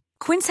Quince.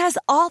 Quince has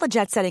all the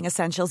jet-setting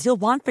essentials you'll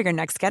want for your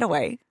next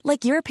getaway,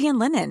 like European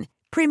linen,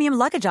 premium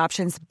luggage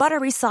options,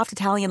 buttery soft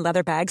Italian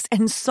leather bags,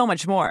 and so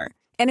much more.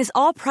 And is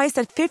all priced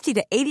at 50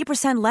 to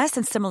 80% less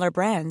than similar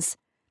brands.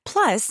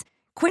 Plus,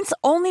 Quince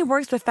only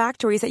works with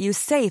factories that use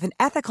safe and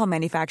ethical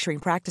manufacturing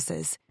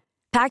practices.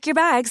 Pack your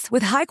bags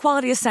with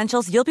high-quality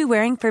essentials you'll be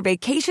wearing for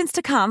vacations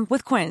to come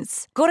with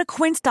Quince. Go to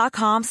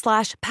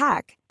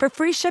quince.com/pack for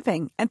free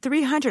shipping and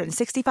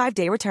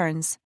 365-day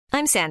returns.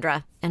 I'm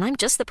Sandra, and I'm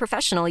just the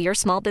professional your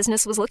small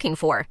business was looking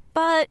for.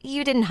 But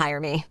you didn't hire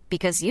me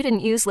because you didn't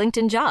use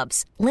LinkedIn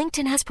Jobs.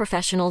 LinkedIn has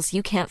professionals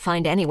you can't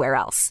find anywhere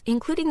else,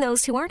 including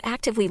those who aren't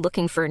actively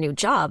looking for a new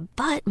job,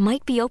 but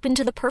might be open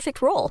to the perfect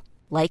role,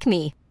 like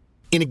me.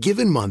 In a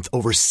given month,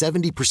 over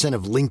 70%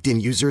 of LinkedIn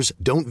users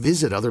don't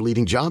visit other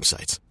leading job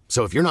sites.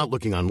 So if you're not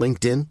looking on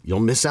LinkedIn, you'll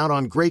miss out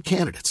on great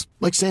candidates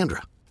like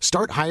Sandra.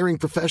 Start hiring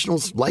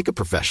professionals like a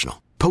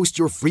professional. Post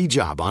your free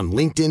job on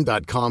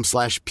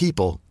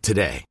linkedin.com/people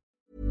today.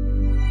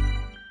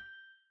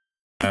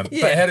 But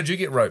how did you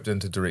get roped in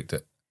to direct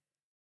it?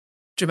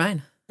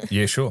 Jermaine.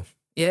 Yeah, sure.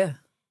 Yeah.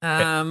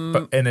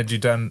 And had you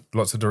done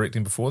lots of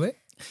directing before that?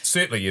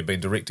 Certainly you'd been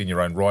directing your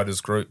own writers'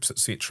 groups,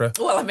 etc.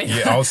 Well, I mean...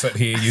 Yeah, I'll sit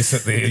here, you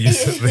sit there, you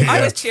sit there. I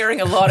was chairing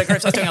a lot of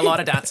groups. I was doing a lot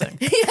of dancing.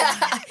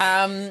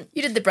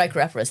 You did the Breaker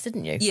Uppers,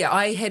 didn't you? Yeah,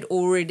 I had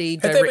already...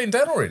 Had they been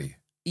done already?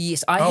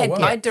 Yes, wow.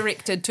 I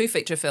directed 2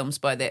 feature films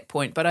by that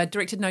point, but I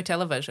directed no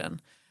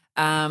television.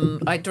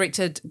 I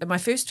directed my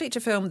first feature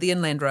film, The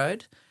Inland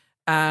Road,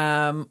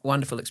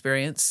 wonderful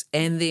experience,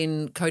 and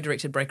then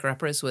co-directed Breaker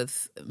Uppers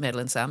with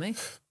Madeline Sami.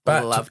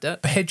 But loved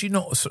it. Had you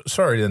not?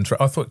 Sorry to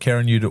interrupt. I thought,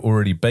 Karen, you'd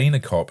already been a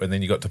cop, and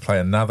then you got to play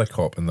another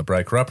cop in the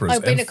Breaker Uppers.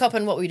 I've been a cop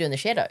in What We Do in the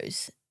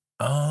Shadows.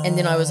 Oh. And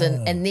then I was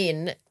in, and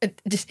then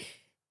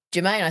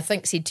Jermaine, I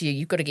think, said to you,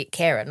 "You've got to get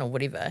Karen or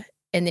whatever."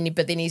 And then,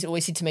 but then he's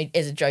always said to me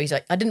as a joke, he's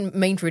like, "I didn't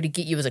mean for her to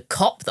get you as a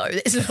cop, though.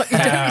 That's not, you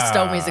didn't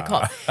stole me as a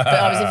cop." But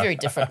I was a very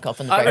different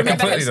cop in the I Breaker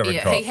remember completely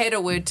different cop. he had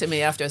a word to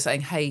me after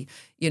saying, "Hey,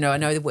 you know, I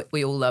know that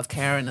we all love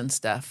Karen and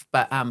stuff,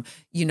 but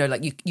you know,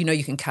 like you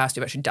can cast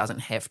her, but she doesn't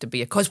have to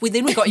be a." Because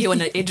then we got you in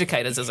the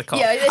Educators as a cop.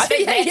 Yeah, I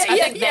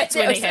think that's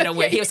when he had a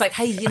word. He was like,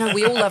 "Hey, you know,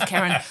 we all love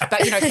Karen,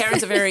 but you know,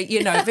 Karen's a very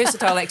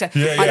versatile actor.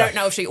 I don't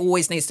know if she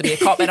always needs to be a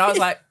cop." And I was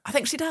like, "I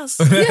think she does.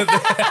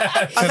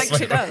 I think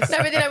she does." No,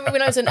 but then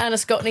when I was in Anna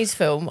Scotney's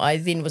film, I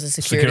then was a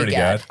security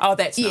guard. Oh,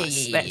 that's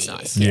nice. That's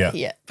nice.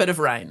 Yeah. Bit of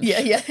range.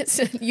 Yeah. It's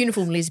a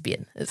uniform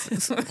lesbian.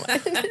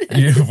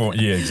 Uniform,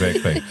 yeah,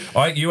 exactly.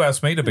 You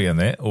asked me to be in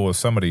that, or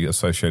somebody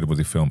associated with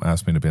your film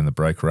asked me to be in the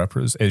Breaker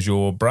Uppers as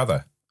your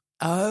brother.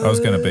 Oh, I was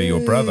going to be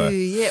your brother.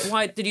 Yeah.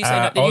 Why did you say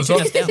that? Did I you was turn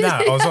on, us down? no,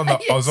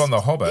 I was on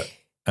The Hobbit.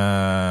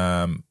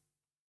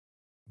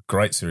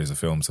 Great series of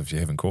films if you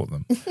haven't caught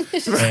them.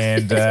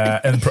 And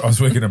I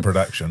was working in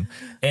production,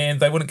 and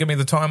they wouldn't give me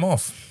the time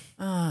off.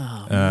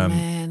 Oh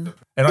man!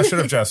 And I should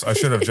have just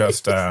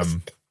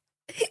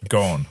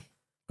gone.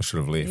 I should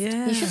have left.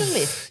 Yeah. You should have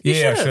left.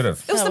 Yeah, I should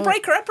have. It was the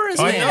Breaker Uppers,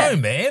 I man. know,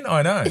 man.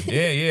 I know.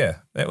 Yeah.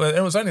 It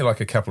was only like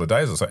a couple of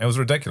days or something. It was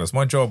ridiculous.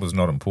 My job was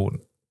not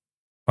important.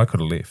 I could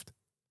have left.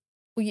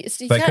 Well, They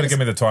could have given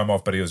me the time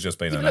off, but he was just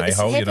being an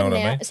a-hole, you know what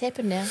I mean? It's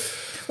happened now.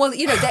 Well,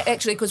 you know, that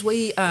actually, because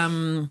we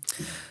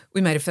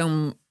made a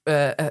film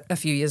a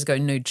few years ago,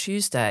 Nude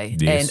Tuesday,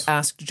 Yes. and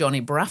asked Johnny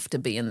Bruff to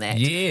be in that.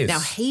 Yes. Now,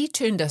 he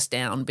turned us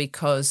down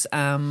because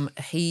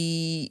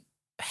he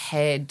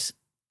had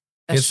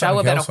a He had show something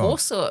about a else on.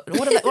 horse.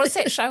 What is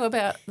that show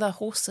about the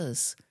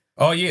horses?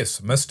 Oh,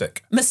 yes,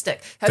 Mystic.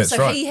 Mystic. That's so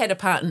right. he had a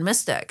part in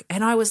Mystic,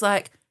 and I was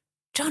like,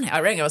 Johnny, I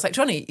rang him. I was like,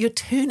 Johnny, you're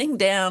turning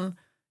down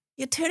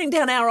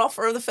our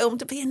offer of the film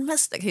to be in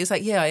Mystic. He was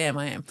like, yeah, I am.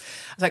 I was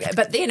like,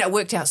 but then it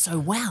worked out so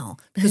well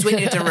because we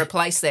needed to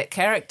replace that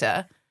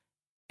character,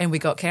 and we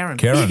got Karen.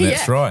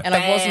 That's right. And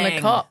I wasn't a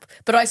Bang. cop.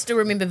 But I still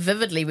remember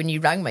vividly when you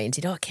rang me and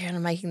said, "Oh, Karen,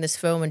 I'm making this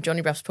film," and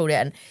Johnny Bruff's pulled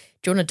out and,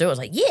 "Do you want to do it?" I was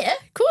like, "Yeah,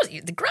 of course,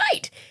 they're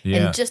great."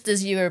 Yeah. And just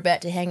as you were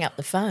about to hang up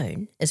the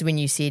phone is when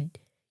you said,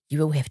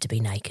 "You all have to be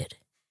naked."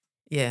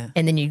 Yeah.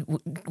 And then you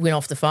went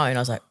off the phone. I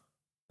was like,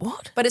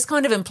 "What?" But it's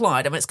kind of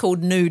implied. I mean, it's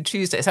called Nude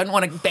Tuesday, so I don't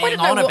want to I bang don't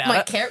know on what about my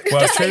it. character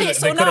Well, it's true Yes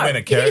that there or could have no? been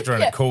a character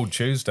in Yeah. it called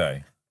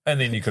Tuesday. And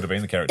then you could have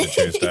been the character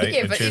Tuesday,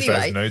 and but Tuesday's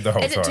anyway, nude the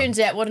whole as time. it turns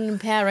out, what an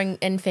empowering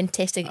and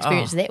fantastic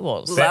experience that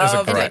was. That is a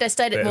Love In great, fact, I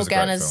stayed at that is a great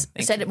Morgana's.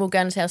 film. Stayed at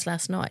Morgana's house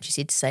last night. She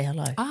said to say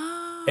hello.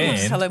 Ah, And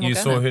hello, you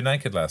Morgana. saw her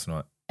naked last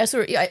night. I saw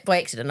it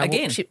by accident.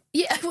 Again? She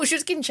was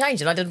getting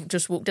changed, and I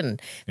just walked in.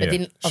 But Yeah. then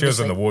She was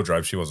in obviously- the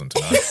wardrobe. She wasn't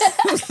tonight.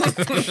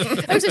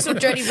 I also saw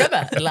Jodie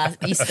Rimmer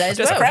yesterday as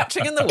Just well.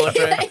 crouching in the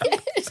wardrobe.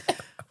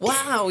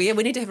 Wow, yeah,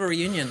 we need to have a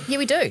reunion. Yeah,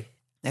 we do.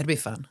 That'd be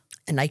fun.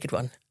 A naked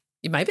one.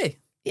 Yeah, maybe.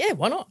 Yeah,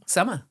 why not?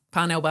 Summer,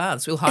 Parnell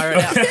Baths. We'll hire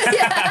it out.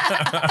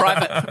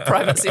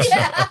 Private session.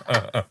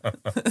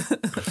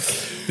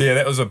 Yeah,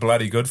 that was a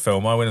bloody good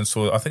film. I went and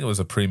saw, I think it was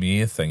a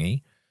premiere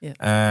thingy. Yeah.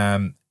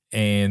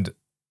 And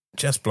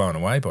just blown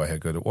away by how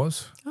good it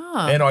was.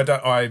 Oh. And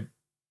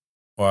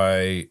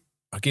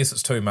I guess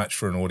it's too much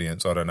for an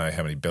audience. I don't know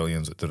how many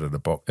billions it did at the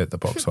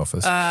box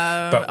office.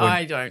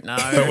 I don't know.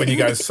 But when you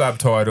go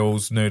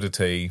subtitles,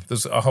 nudity,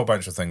 there's a whole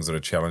bunch of things that are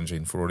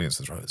challenging for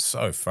audiences, right? It's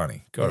so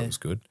funny. God, it was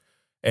good.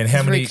 And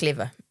how many? Very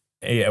clever.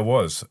 Yeah, it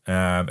was.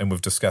 And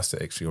we've discussed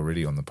it actually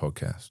already on the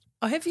podcast.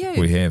 Oh, have you?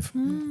 We have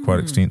quite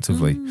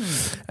extensively.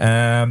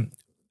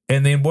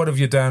 And then what have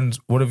you done?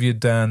 What have you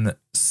done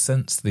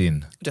since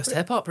then? Just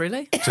hip hop,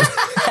 really.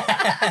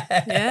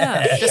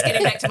 Yeah, just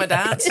getting back to my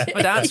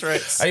dance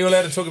roots. Are you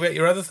allowed to talk about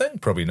your other thing?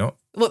 Probably not.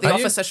 What, The Are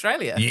Office you?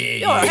 Australia?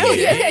 Yeah, hell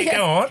yeah.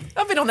 Go on.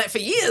 I've been on that for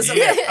years.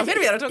 Yeah. I'm going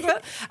to be able to talk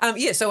about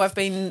it. So I've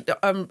been,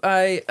 I'm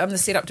the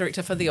setup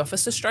director for The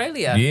Office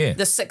Australia. Yeah.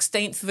 The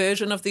 16th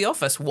version of The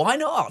Office. Why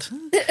not?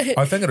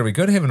 I think it'll be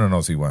good having an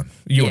Aussie one.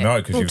 You'll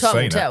know because you've time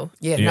will seen tell. it.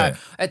 Yeah, Yeah. no.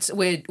 It's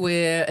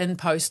we're in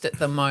post at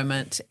the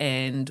moment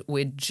and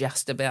we're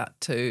just about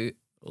to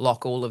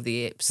lock all of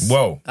the apps.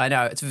 Whoa. I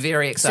know, it's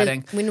very So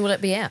exciting. when will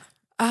it be out?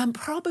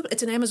 Probably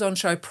it's an Amazon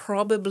show,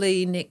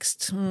 probably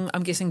next,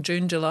 I'm guessing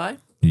June, July.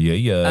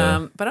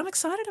 Yeah. But I'm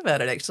excited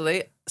about it,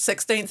 actually.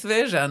 16th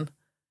version,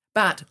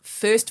 but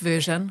first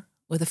version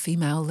with a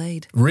female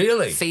lead.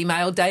 Really?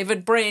 Female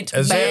David Brent.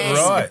 Is that Yes.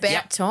 right?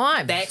 About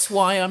time. That's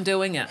why I'm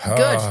doing it.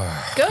 Good.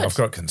 Good. I've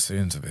got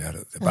concerns about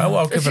it, but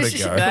I'll give it a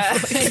go. I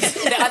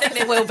think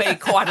there will be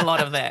quite a lot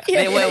of that.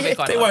 There will be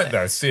quite a There lot won't of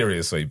that. though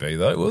seriously be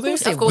though, will there?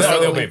 Of course there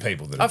there'll will be be.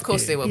 people that Of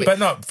course there will be. but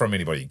not from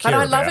anybody you care But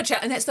I about. love a chat,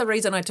 and that's the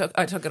reason I took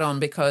it on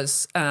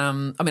because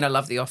I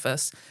love The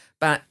Office,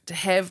 but to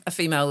have a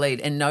female lead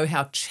and know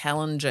how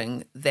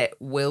challenging that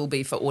will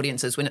be for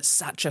audiences when it's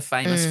such a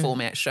famous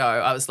format show,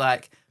 I was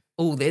like,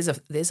 oh, there's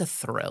a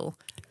thrill.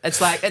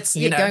 It's like it's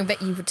you know going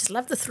back. You just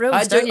love the thrills.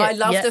 I do. Don't you? I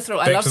love Yeah. the thrill.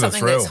 I Back love to the something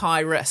thrill. that's high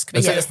risk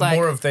Is because there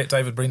more of that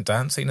David Brent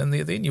dancing in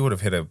there then? You would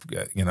have had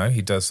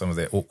he does some of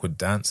that awkward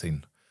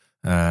dancing.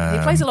 he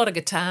plays a lot of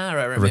guitar.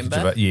 I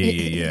remember.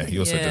 Yeah. He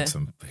also Yeah. did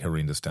some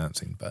horrendous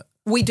dancing, but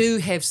We do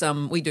have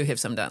some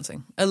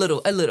dancing. A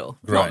little,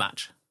 Right.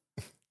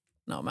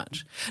 not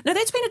much. No,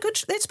 that's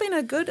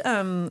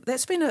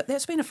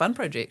been a fun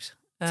project.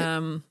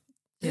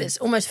 It's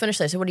almost finished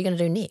though. So what are you going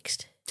to do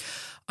next?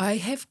 I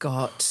have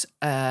got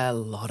a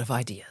lot of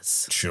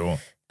ideas. sure.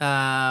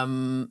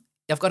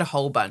 I've got a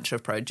whole bunch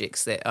of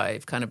projects that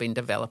I've kind of been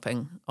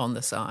developing on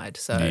the side.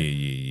 So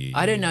Yeah.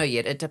 I don't know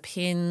yet. It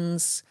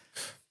depends.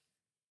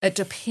 It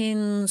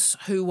depends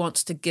who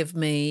wants to give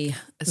me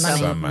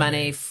some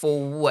money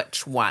for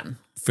which one.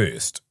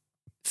 First.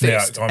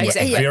 First. Now, I'm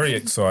Exactly. very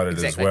excited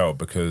as Exactly. well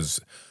because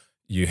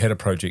you had a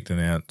project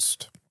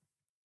announced.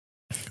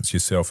 It's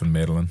yourself and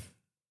Madeline.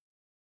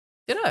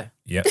 Did I?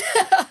 Yep.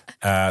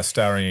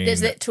 Starring There's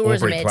that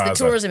tourism Aubrey ads.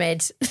 Plaza. The tourism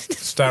ads.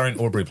 Starring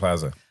Aubrey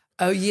Plaza.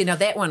 Oh, yeah. Now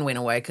that one went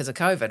away because of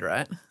COVID,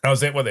 right? Oh, is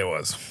that what that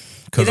was?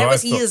 Yeah, that I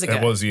was thought- years ago.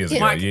 It was years ago.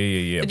 Mike,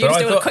 Yeah. Did you just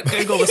do a quick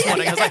Google this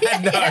morning? I was like,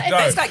 No.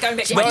 that's like going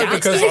back to my No, dance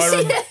because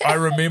days. I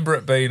remember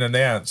it being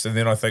announced, and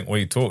then I think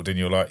we talked, and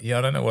you're like, "Yeah,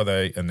 I don't know why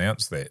they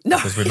announced that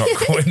because we're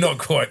not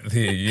quite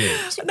there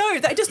yet." No,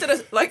 they just did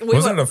a like.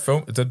 Wasn't it a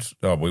film?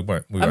 We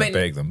won't mean-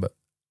 bag them, but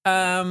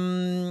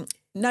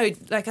No,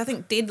 like I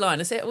think Deadline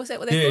was that what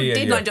they're Yeah, called? yeah,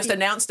 Deadline yeah. just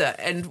announced it,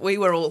 and we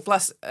were all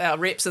plus our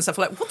reps and stuff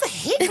like, what the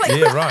heck? Like,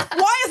 Yeah, right.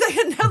 Why are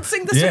they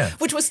announcing this? Yeah.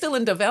 Which was still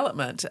in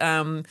development.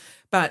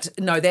 But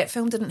no, that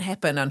film didn't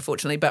happen,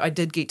 unfortunately. But I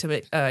did get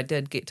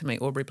to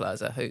meet Aubrey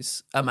Plaza,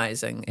 who's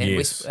amazing, and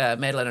Yes.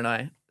 Madeline and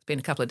I spent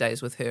a couple of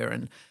days with her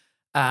and.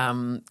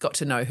 Got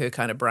to know her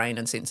kind of brain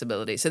and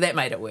sensibility, so that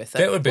made it worth it.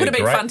 that would be have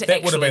been great. fun to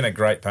That would have actually- been a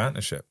great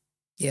partnership.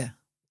 Yeah.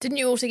 Didn't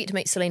you also get to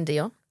meet Celine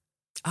Dion?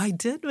 I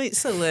did meet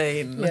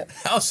Celine. Yeah.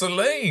 Oh,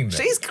 Celine.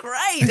 She's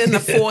great in the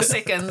 4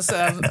 seconds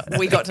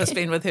we got to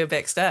spend with her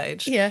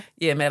backstage. Yeah.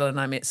 Yeah, Madeline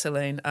and I met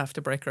Celine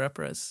after Breaker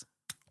Operas.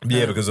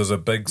 Yeah, because there's a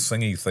big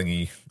singy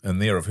thingy in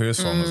there of her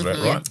song, is that right?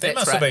 yeah, That that's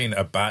must have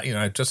right.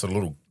 been just a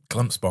little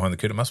glimpse behind the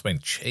curtain. It must have been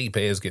cheap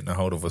as getting a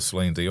hold of a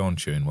Celine Dion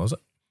tune, was it?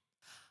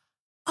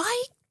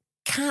 I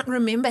can't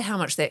remember how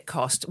much that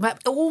cost.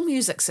 But all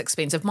music's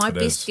expensive. My It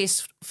best is.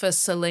 guess for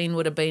Celine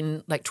would have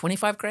been like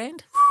 25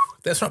 grand.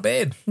 That's not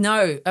bad. No,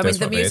 I mean, That's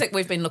the not music bad.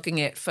 we've been looking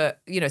at for,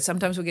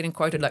 sometimes we're getting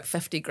quoted like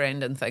 50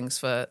 grand and things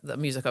for the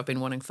music I've been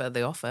wanting for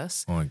The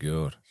Office. Oh, my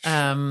God.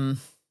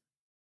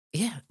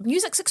 Yeah,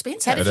 music's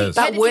expensive, It is.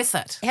 but worth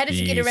it. How did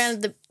you get Yes.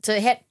 around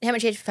how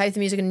much you had to pay for the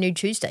music on New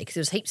Tuesday? Because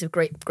there was heaps of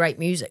great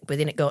music, but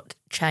then it got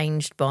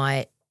changed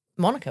by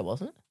Monica,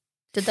 wasn't it?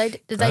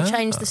 Did they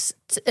change this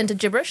into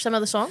gibberish? Some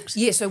of the songs?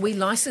 Yeah, so we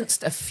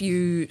licensed a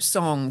few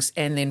songs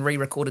and then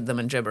re-recorded them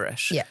in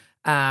gibberish. Yeah.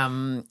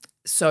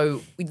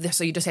 So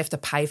you just have to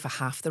pay for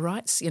half the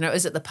rights.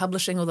 Is it the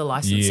publishing or the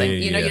licensing? Yeah,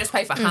 You yeah. just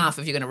pay for half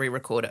if you're going to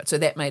re-record it. So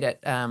that made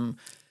it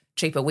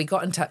cheaper, we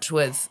got in touch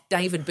with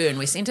David Byrne.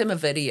 We sent him a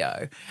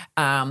video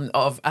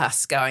of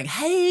us going,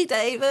 "Hey,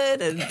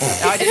 David," and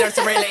I did it's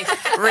a really,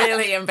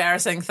 really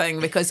embarrassing thing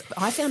because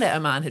I found out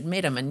Aman had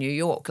met him in New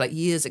York like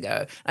years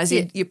ago. I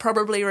said, "You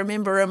probably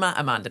remember Aman."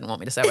 Aman didn't want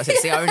me to say it. I said,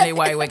 "It's the only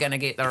way we're going to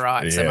get the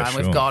rights, Yeah, Aman.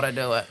 sure. We've got to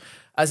do it."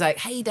 I was like,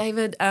 "Hey,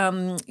 David,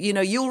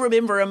 you'll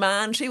remember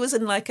Aman. She was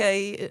in at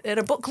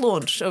a book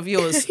launch of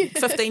yours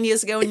 15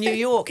 years ago in New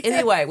York.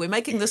 Anyway, we're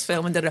making this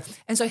film and da-da."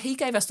 And so he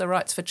gave us the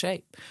rights for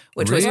cheap,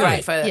 which was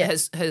Really? great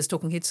for his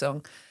Talking Heads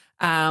song.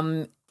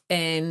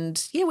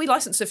 And yeah, we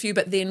licensed a few,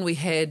 but then we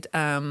had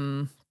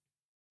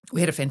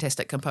a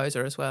fantastic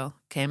composer as well,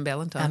 Cam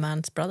Ballantyne.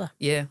 Aman's brother.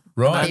 Yeah,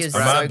 Right. He was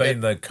Aman so being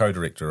the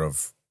co-director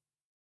of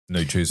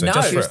Nude Tuesday. No,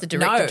 Just She was the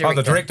director. Oh,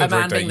 the director.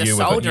 Aman being the you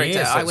were sole director.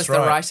 Yes, I was that's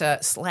the right. writer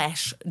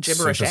 /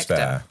 gibberish Superstar.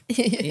 actor.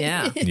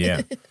 Yeah.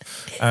 Yeah.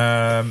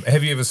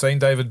 Have you ever seen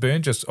David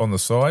Byrne just on the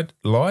side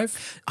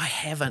live? I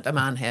haven't.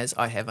 Aman has.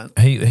 I haven't.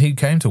 He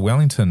came to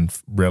Wellington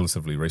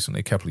relatively recently,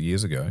 a couple of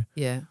years ago,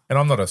 Yeah. and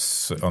I'm not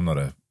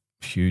a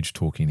huge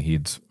Talking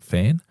Heads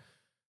fan.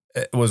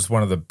 It was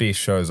one of the best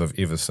shows I've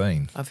ever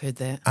seen. I've heard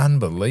that.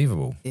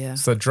 Unbelievable. Yeah.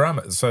 So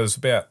it's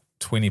about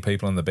 20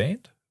 people in the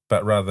band,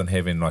 but rather than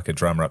having like a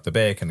drummer up the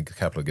back and a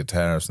couple of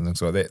guitarists and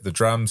things like that, the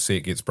drum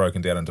set gets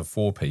broken down into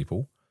 4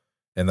 people,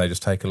 and they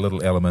just take a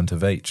little element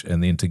of each,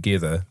 and then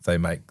together they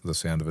make the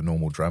sound of a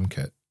normal drum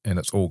kit, and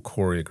it's all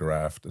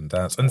choreographed and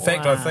danced. In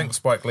fact, I think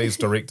Spike Lee's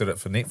directed it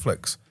for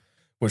Netflix,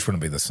 which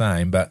wouldn't be the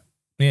same, but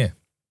yeah.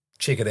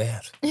 Check it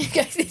out.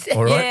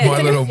 All right, Yeah.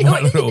 my little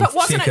But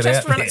wasn't check it it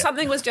just out.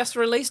 something was just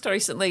released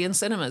recently in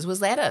cinemas? Was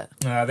that it?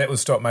 That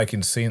was Stop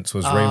Making Sense,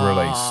 was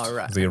re-released,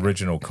 right, the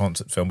original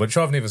concert film, which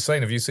I've never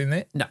seen. Have you seen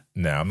that? No.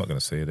 No, I'm not going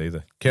to see it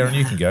either. Karen,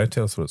 you can go.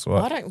 Tell us what it's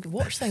like. I don't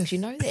watch things, you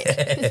know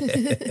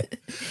that.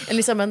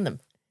 Unless I'm in them.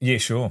 Yeah,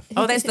 sure.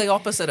 Oh, that's the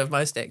opposite of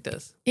most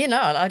actors. Yeah,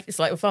 no, it's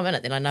like if I'm in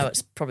it, then I know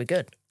it's probably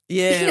good.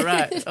 Yeah,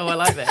 right. Oh, I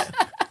like that.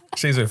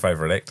 She's her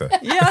favourite actor.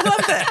 Yeah, I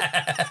love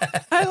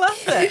that. I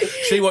love that.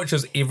 She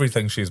watches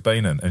everything she's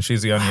been in, and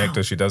she's the only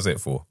actor she does that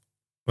for.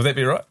 Would that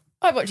be right?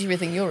 I watch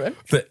everything you're in.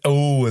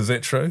 Is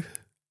that true?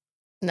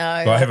 No.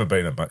 I haven't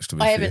been in much, to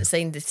be I fair. haven't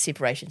seen the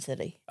Separation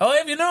City. Oh,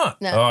 have you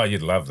not? No. Oh,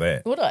 you'd love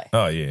that. Would I?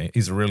 Oh, yeah.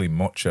 He's a really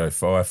macho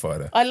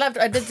firefighter.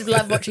 I did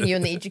love watching you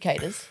in The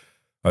Educators.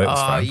 Oh, that was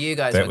Oh, fun. you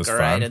guys That were was great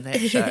fun. in that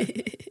show.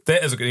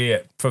 That is, yeah.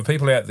 For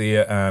people out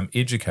there,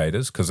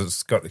 educators, because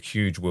it's got a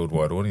huge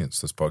worldwide audience,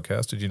 this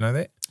podcast. Did you know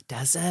that?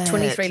 Does it?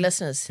 23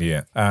 listeners.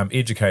 Yeah.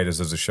 Educators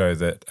is a show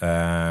that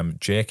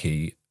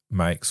Jackie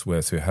makes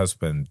with her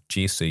husband,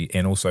 Jesse,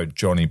 and also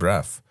Johnny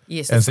Bruff.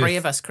 Yes, the And three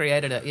of us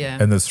created it, yeah.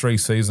 And there's 3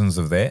 seasons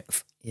of that,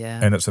 Yeah.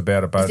 and it's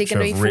about a bunch there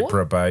gonna of be 4?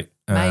 reprobate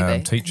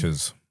Maybe.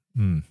 teachers.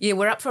 Yeah,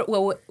 we're up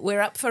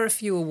for a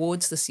few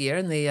awards this year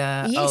in the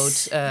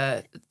Yes.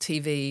 old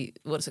TV.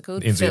 What's it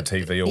called?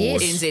 NZTV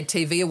Awards.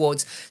 NZTV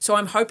Awards. So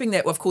I'm hoping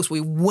that, of course,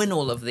 we win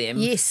all of them.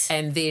 Yes.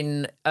 and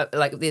then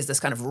there's this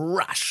kind of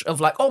rush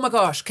of like, oh my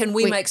gosh, can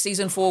we make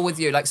season 4 with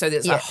you? Like, so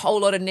there's a whole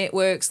lot of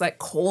networks like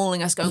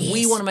calling us, going,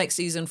 we Yes. want to make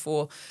season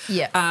 4.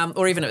 Yeah.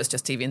 Or even if it's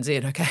just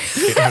TVNZ. Okay.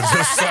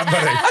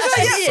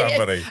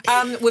 Somebody.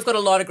 We've got a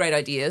lot of great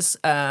ideas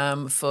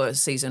for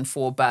season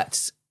 4,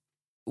 but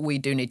we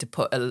do need to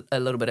put a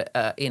little bit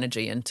of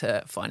energy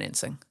into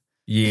financing.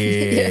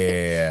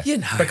 Yeah. You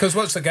know. Because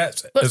what's the gap?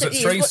 What's Is it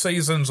it- 3 what-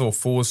 seasons or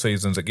 4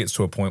 seasons? It gets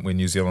to a point where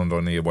New Zealand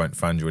on air won't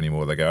fund you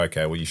anymore. They go,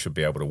 okay, well, you should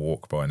be able to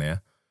walk by now.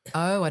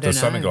 Oh, I don't There's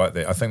know. something like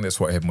that. I think that's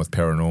what happened with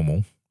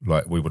Paranormal.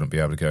 Like, we wouldn't be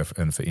able to go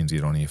in for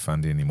NZ on air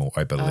funding anymore,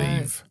 I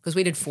believe. Because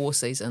we did 4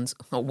 seasons.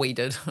 Or we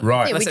did.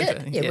 Right. Yeah, we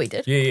Listen, did. Yeah, we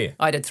did. Yeah.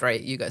 I did 3.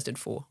 You guys did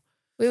 4.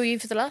 Where were you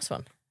for the last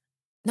one?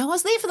 No, I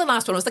was there for the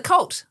last one. It was the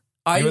cult.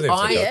 You were there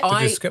for the cult.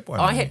 Did you skip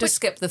one? I had to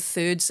skip the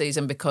 3rd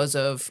season because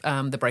of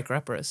the Breaker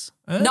Uppers.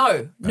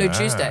 No, Nude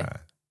Tuesday.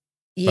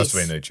 Yes. Must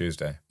have been Nude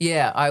Tuesday.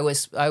 Yeah, I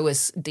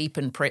was deep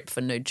in prep for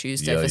Nude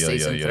Tuesday for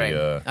season 3.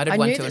 yeah. I did I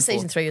 1, knew 2, that and 4.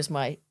 season 3 was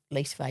my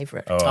least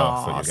favourite. Oh, I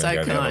thought you were so going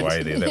to go the other kind.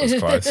 way there. That was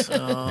close.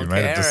 You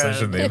made a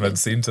decision there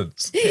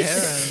mid-sentence.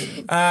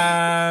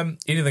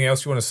 Anything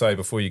else you want to say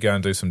before you go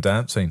and do some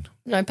dancing?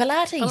 No,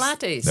 Pilates.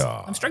 Pilates.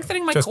 No, I'm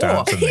strengthening my just core.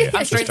 dancing there. I'm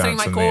Just strengthening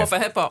my dancing core there. for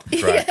hip hop.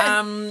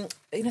 Right.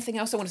 Anything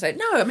else I want to say?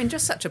 No, I mean,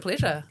 just such a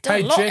pleasure. Done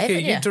Hey, a lot, Jackie,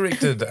 haven't you you?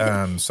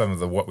 directed some of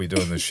the What We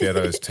Do in the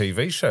Shadows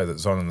TV show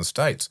that's on in the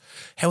States.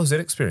 How was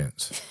that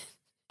experience?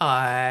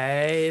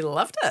 I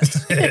loved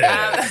it.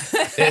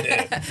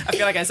 I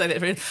feel like I say that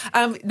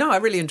for no, I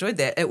really enjoyed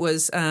that. It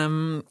was,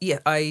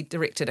 I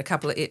directed a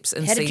couple of eps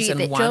in How did you season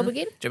get that 1. job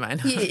again?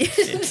 Jermaine.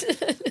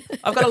 Yeah.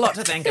 I've got a lot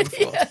to thank him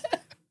for.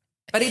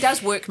 But he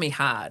does work me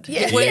hard.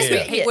 Yeah.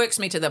 He works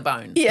me to the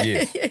bone.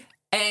 Yeah.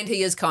 And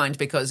he is kind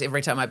because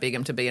every time I beg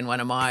him to be in one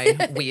of my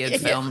weird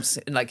films,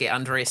 like get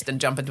undressed and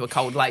jump into a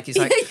cold lake, he's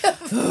like,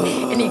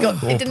 And he got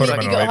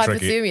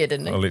hypothermia,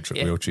 didn't he?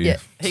 Electric wheelchair.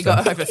 he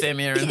got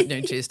hypothermia on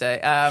New Tuesday.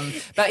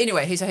 But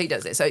anyway, he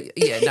does that. So,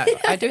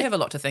 I do have a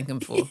lot to thank him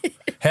for.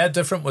 How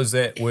different was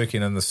that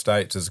working in the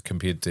States as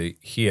compared to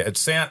here? It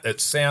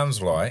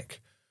sounds like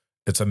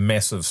it's a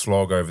massive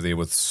slog over there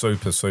with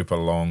super, super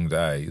long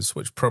days,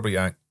 which probably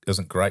aren't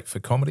isn't great for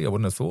comedy. I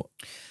wouldn't have thought.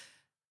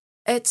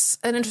 It's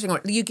an interesting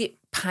one. You get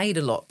paid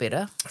a lot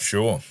better.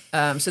 Sure.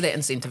 So that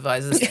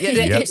incentivizes.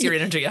 That keeps your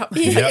energy up.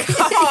 Yep.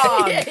 Come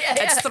on.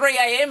 It's 3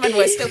 a.m. and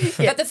we're still.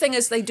 But the thing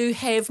is, they do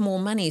have more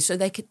money, so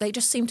they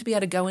just seem to be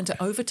able to go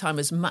into overtime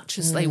as much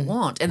as they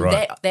want, and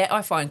that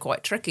I find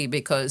quite tricky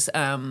because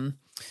you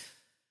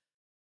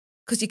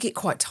get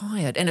quite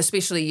tired, and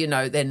especially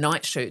they're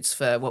night shoots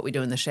for what we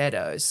do in the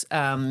shadows,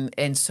 and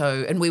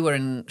we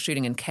were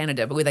shooting in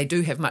Canada, but where they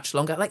do have much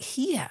longer. Like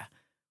here.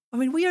 I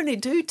mean, we only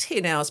do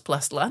 10 hours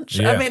plus lunch.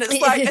 Yeah. I mean, it's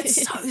like,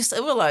 it's so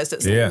civilised.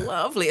 It's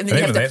lovely. And then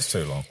you have that's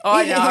too long.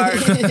 I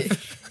know.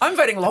 I'm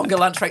voting longer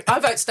lunch break. I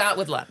vote start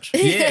with lunch.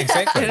 Yeah,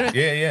 exactly.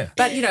 Yeah.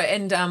 But,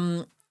 and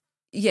then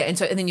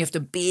you have to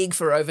beg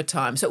for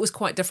overtime. So it was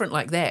quite different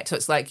like that. So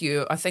it's like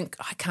I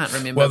can't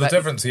remember. Well, the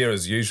difference here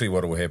is usually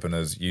what will happen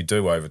is you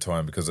do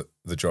overtime because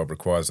the job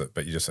requires it,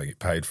 but you just don't get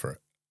paid for it.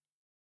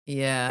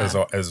 Yeah.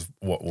 As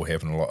what will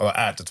happen a lot. Like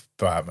art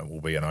department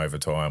will be in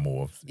overtime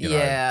or,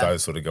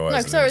 those sort of guys. No,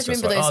 because I always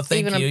remember those,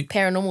 even on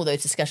Paranormal,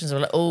 those discussions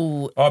were like,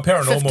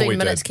 Paranormal 15 we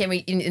minutes, did. can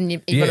we,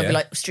 and everyone would be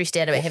like stressed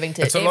out about having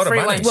to, it's a lot of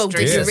money. Well, the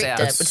stresses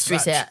director out. would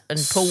stress out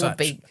and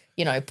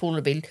Paul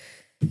would be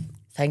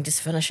saying,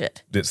 just finish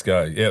it. Let's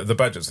go. Yeah, the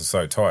budgets are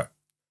so tight.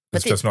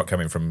 It's just not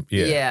coming from,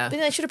 Yeah. But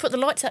they should have put the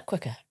lights up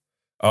quicker.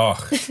 Oh,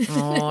 it's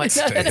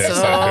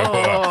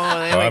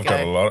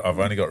I've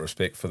only got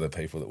respect for the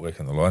people that work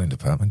in the lighting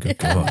department. Good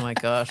God. Oh my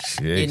gosh.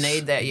 Jeez. You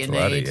need that. You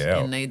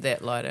need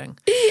that lighting.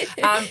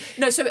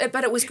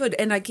 But it was good.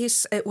 And I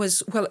guess it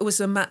was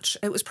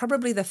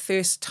probably the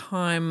first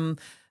time,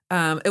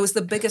 it was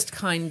the biggest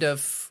kind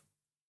of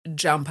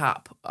jump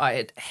up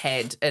I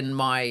had in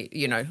my,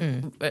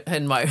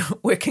 in my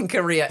working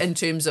career in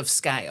terms of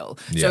scale.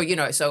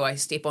 Yeah. So I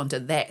step onto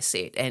that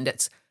set and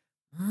it's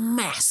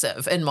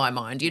massive in my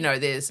mind.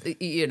 There's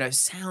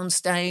sound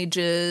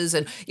stages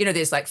and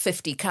there's like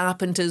 50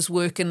 carpenters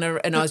working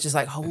and I was just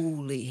like,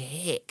 holy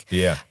heck.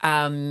 Yeah.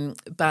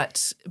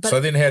 But so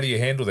then how do you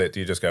handle that?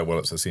 Do you just go, well,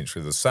 it's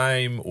essentially the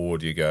same, or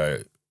do you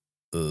go,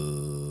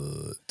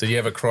 do you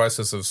have a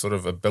crisis of sort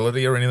of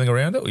ability or anything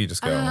around it, or you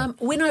just go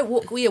when I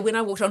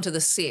walked onto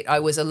the set I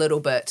was a little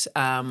bit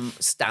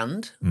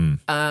stunned.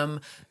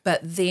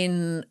 But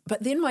then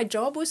my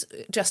job was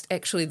just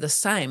actually the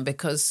same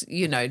because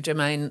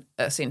Jermaine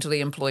essentially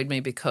employed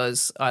me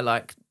because I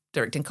like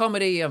directing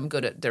comedy. I'm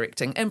good at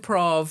directing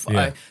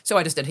improv. So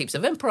I just did heaps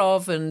of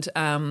improv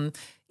and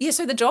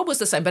so the job was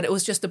the same, but it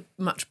was just a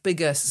much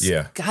bigger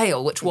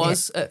scale, which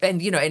was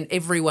and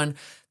everyone.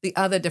 The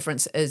other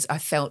difference is I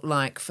felt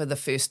like for the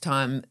first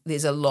time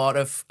there's a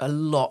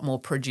lot more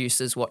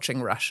producers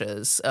watching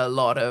rushes, a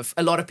lot of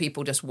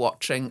people just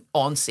watching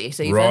on set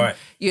even, right.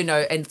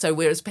 And so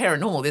whereas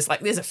Paranormal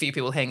there's a few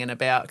people hanging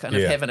about kind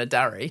of having a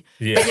durry,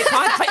 yeah. but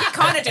you're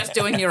kind of just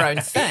doing your own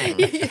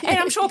thing. And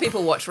I'm sure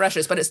people watch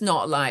rushes, but it's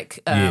not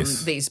like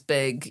these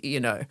big,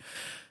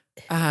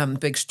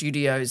 big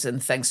studios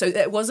and things. So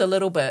it was a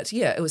little bit,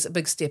 it was a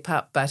big step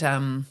up, but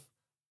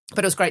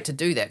it was great to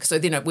do that. So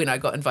then when I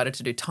got invited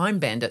to do Time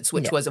Bandits,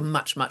 which was a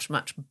much, much,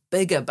 much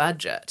bigger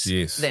budget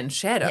than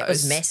Shadows. It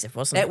was massive,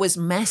 wasn't it? It was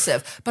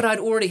massive. But I'd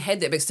already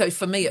had that. So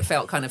for me, it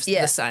felt kind of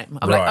the same.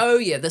 I'm like, oh,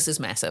 yeah, this is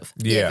massive.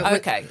 Yeah.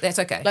 Okay, that's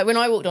okay. Like when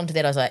I walked onto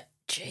that, I was like,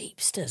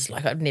 jeepsters,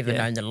 like I'd never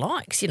known the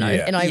likes, Yeah.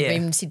 And I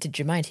even said to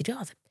Jermaine,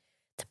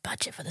 the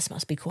budget for this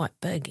must be quite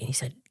big. And he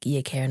said, yeah,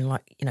 Karen,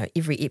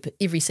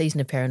 every season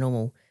of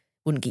Paranormal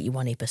wouldn't get you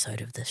one episode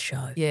of this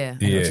show. Yeah.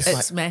 And it was just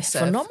it's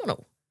massive.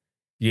 Phenomenal.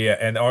 Yeah,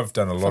 and I've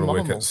done a lot of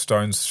work at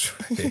Stone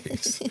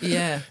Street.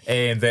 Yeah.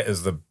 And that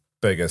is the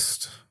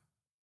biggest,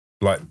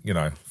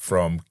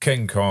 from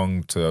King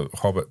Kong to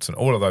Hobbits and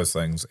all of those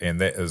things,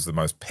 and that is the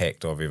most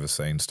packed I've ever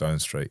seen Stone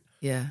Street.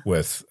 Yeah.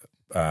 With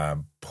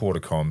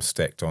portacoms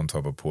stacked on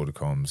top of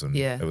portacoms, and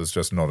it was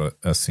just not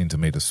a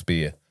centimetre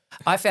spare.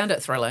 I found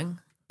it thrilling.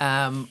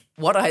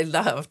 What I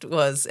loved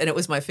was, and it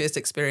was my first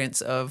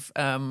experience of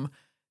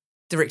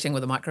directing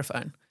with a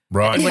microphone.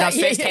 Right. And when I was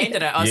first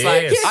handed it, I was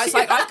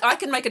like, I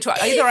can make a choice.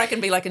 Either I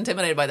can be like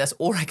intimidated by this,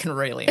 or I can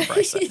really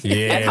embrace it.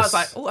 Yes. And I was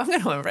like, oh, I'm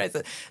going to embrace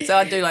it. So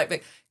I'd do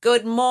like,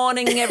 good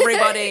morning,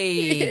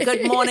 everybody.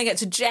 Good morning.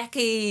 It's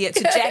Jackie. It's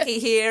Jackie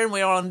here, and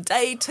we're on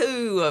day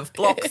 2 of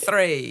block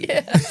 3.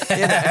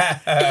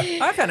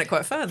 I found it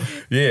quite fun.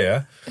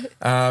 Yeah.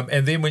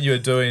 And then when you were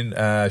doing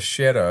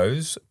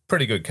Shadows,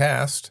 pretty good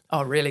cast.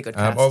 Oh, really good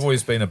cast. I've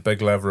always been a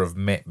big lover of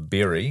Matt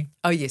Berry.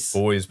 Oh, yes.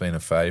 Always been a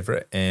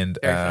favourite. And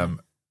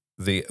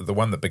the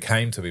one that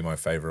became to be my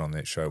favourite on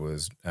that show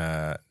was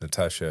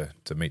Natasha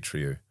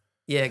Dimitriou.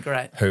 Yeah,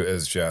 great. Who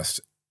is just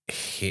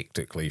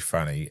hectically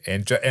funny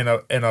and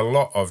a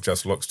lot of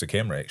just looks to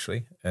camera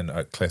actually in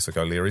classic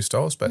O'Leary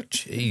styles. But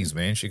geez,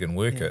 man, she can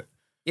work it.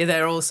 Yeah,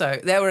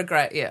 they were a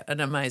great, an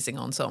amazing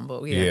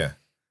ensemble. Yeah.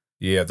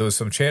 There was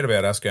some chat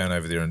about us going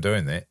over there and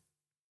doing that.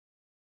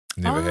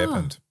 Never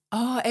happened.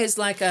 Oh, as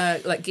like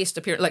guest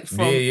appearance, like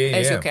from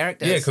as your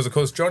characters. Yeah, because of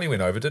course Johnny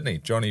went over, didn't he?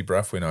 Johnny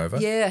Bruff went over.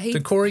 Yeah,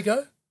 did Corey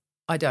go?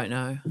 I don't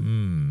know.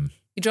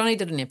 Johnny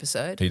did an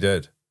episode. He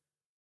did.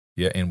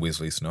 Yeah, and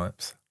Wesley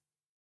Snipes.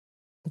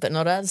 But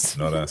not us.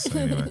 Not us,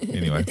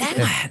 anyway.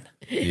 Damn it.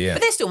 Yeah.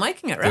 But they're still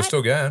making it, right? They're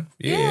still going.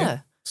 Yeah.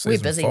 We're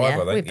Season busy 5, now. I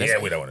think. We're busy.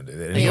 Yeah, we don't want to do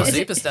that You're anymore.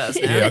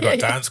 superstars now. Yeah, I got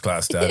dance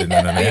class started in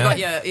an hour.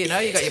 You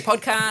got your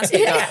podcast.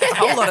 You got a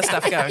whole lot of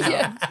stuff going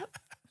on.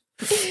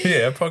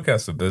 Yeah,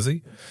 podcasts are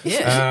busy.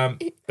 Yeah.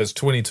 It's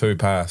 22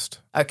 past.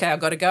 Okay, I've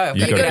got to go. I've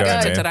You got to gotta go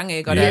go, to man. Tarangi.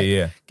 I've got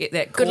to get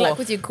that core. Good luck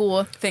with your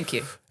core. Thank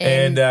you.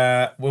 And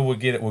we'll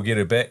get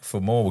her back for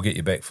more. We'll get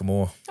you back for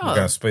more. We're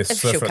going to she'll come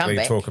specifically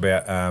back. talk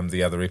about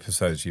the other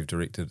episodes you've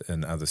directed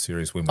in other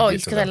series when we Oh,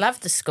 get to because I them.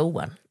 love the school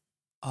one.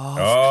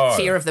 Oh,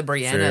 Fear of the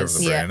Briannas. Fear of the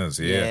Briannas,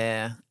 yeah.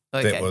 Yeah.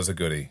 Okay. That was a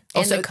goodie.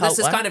 And Also, the cult this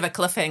is one. kind of a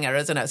cliffhanger,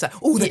 isn't it? So,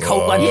 the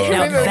cult one. Yeah,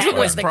 Now, remember that we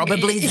was were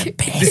probably thinking-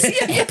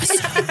 the best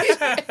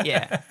episode.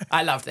 Yeah,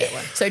 I loved that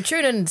one. So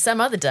tune in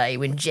some other day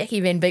when Jackie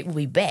Van Beek will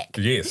be back.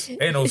 Yes,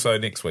 and also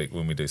next week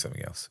when we do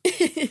something else.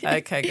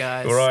 Okay,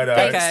 guys. All right,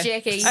 Thanks,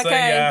 Jackie. See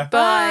Okay, ya.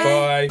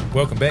 bye. Bye.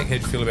 Welcome back.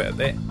 How'd you feel about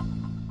that?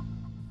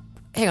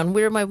 Hang on,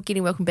 where am I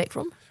getting welcome back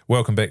from?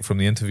 Welcome back from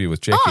the interview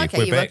with Jackie. Oh, okay.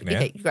 We're you're back welcome.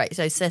 now. Okay, great.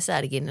 So say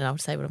it again and I'll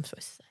say what I'm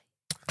supposed to say.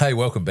 Hey,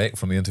 welcome back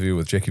from the interview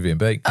with Jackie Van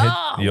Beek.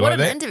 Oh, You what like an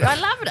that? interview. I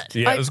loved it.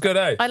 Yeah, it was good,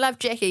 eh? I love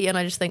Jackie and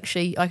I just think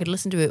I could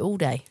listen to her all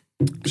day.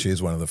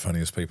 She's one of the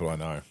funniest people I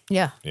know.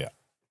 Yeah. Yeah.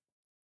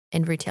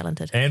 And very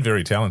talented. And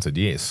very talented,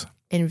 yes.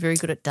 And very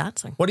good at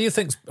dancing. What do you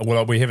think?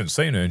 Well, we haven't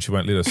seen her and she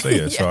won't let us see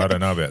her, so I don't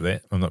know about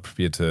that. I'm not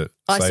prepared to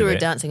I say saw her that.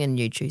 dancing in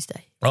New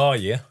Tuesday. Oh,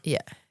 yeah. Yeah.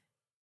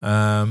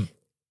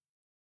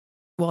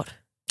 What?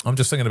 I'm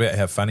just thinking about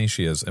how funny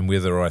she is and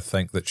whether I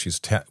think that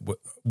she's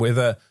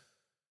whether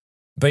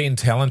being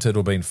talented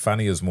or being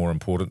funny is more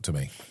important to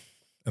me.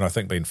 And I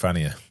think being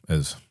funnier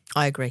is.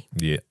 I agree.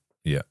 Yeah.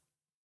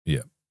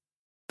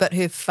 But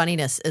her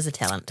funniness is a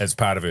talent. It's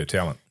part of her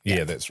talent.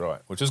 Yeah, that's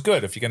right. Which is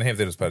good. If you're going to have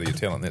that as part of your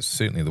talent, that's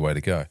certainly the way to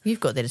go. You've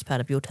got that as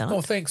part of your talent.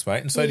 Oh, thanks, mate.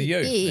 And so do you,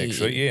 Yeah.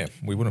 actually. Yeah.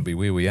 We wouldn't be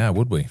where we are,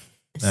 would we?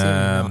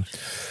 Certainly not.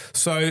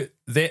 So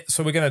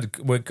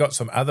we've got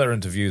some other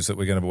interviews that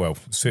we're going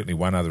to, certainly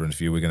one other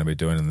interview we're going to be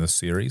doing in this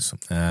series,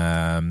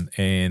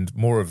 and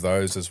more of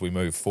those as we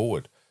move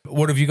forward.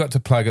 What have you got to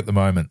plug at the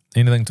moment?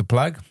 Anything to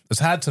plug? It's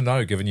hard to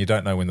know given you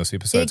don't know when this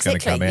episode's going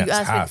to come out. You It's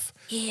asked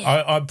me-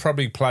 tough. I'm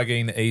probably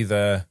plugging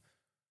either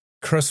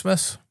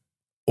Christmas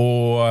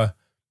or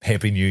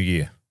Happy New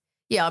Year.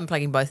 Yeah, I'm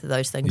plugging both of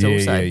those things Yeah,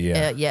 also.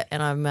 yeah.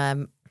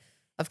 And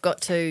I've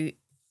got to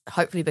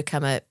hopefully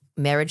become a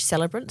marriage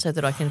celebrant so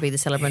that I can be the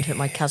celebrant at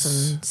my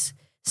cousin's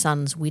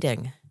son's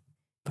wedding.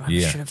 But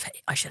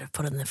I should have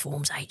put in the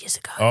forms ages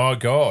ago. Oh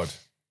God,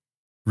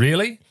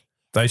 really?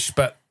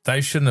 But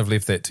they shouldn't have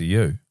left that to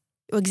you.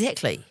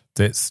 Exactly.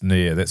 That's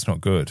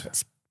not good.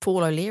 It's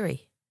Paul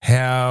O'Leary.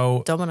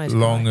 How Domino's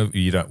long guy. have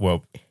you don't?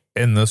 Well,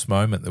 in this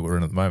moment that we're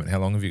in at the moment, how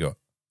long have you got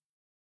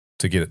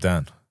to get it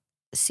done?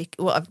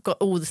 Well, I've got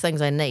all the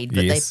things I need,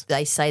 but Yes.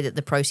 they say that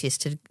the process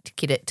to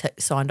get it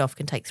signed off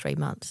can take 3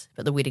 months.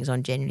 But the wedding's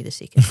on January the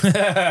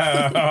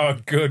 2nd. Oh,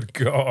 good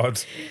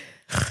God.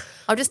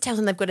 I'll just tell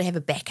them they've got to have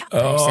a backup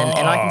person,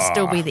 and I can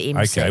still be the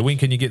MC. Okay, when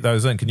can you get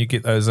those in? Can you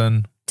get those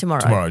in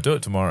Tomorrow. Tomorrow. Do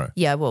it tomorrow.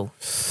 Yeah, I will.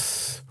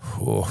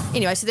 Oh.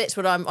 Anyway, so that's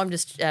what I'm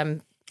just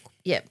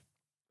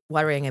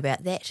worrying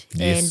about that,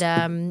 Yes.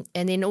 and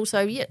then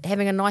also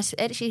having a nice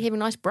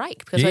break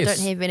because I Yes.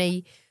 don't have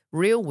any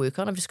real work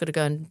on. I've just got to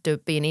go and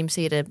be an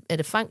MC at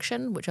a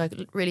function, which I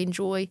really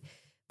enjoy.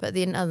 But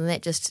then other than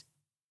that, just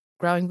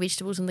growing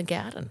vegetables in the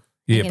garden.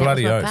 Yeah, hanging out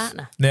bloody with my oath.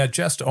 partner. Now,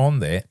 just on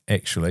that,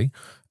 actually,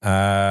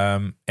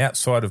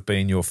 outside of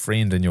being your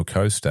friend and your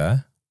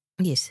co-star,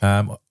 Yes.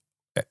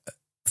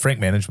 Frank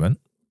Management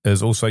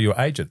is also your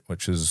agent,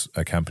 which is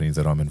a company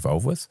that I'm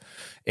involved with.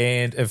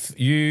 And if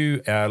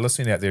you are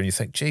listening out there and you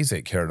think, geez,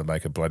 that Karen will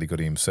make a bloody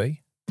good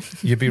MC,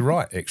 you'd be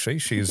right, actually.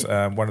 She's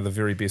one of the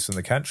very best in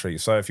the country.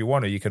 So if you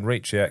want to, you can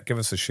reach out, give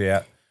us a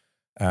shout,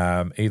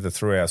 either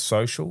through our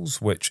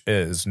socials, which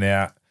is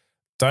now,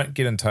 don't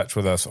get in touch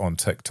with us on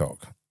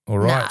TikTok. All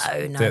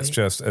right, No.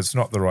 That's it's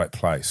not the right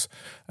place.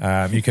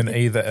 You can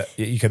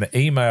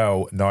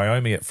email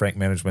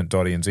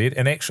Naomi@frankmanagement.nz,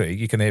 and actually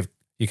you can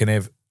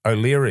have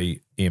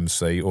O'Leary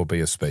MC or be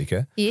a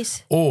speaker,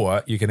 Yes.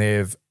 or you can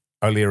have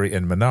O'Leary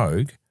and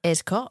Minogue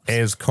As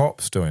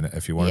cops. doing it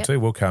if you wanted Yep. to.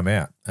 We'll come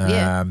out.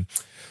 Yeah.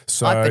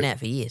 So I've been out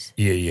for years.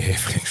 Yeah, you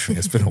have actually.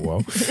 It's been a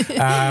while.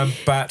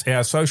 But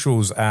our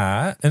socials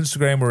are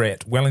Instagram, we're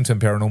at Wellington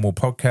Paranormal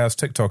Podcast.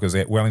 TikTok is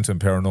at Wellington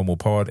Paranormal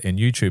Pod. And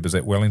YouTube is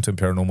at Wellington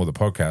Paranormal the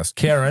Podcast.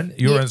 Karen,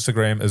 your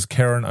Instagram is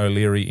Karen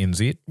O'Leary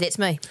NZ. That's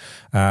me.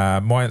 My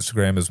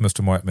Instagram is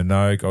Mr. Mike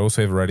Minogue. I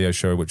also have a radio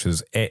show which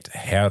is at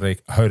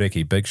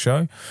Hodaki Big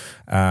Show.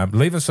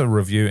 Leave us a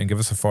review and give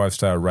us a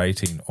 5-star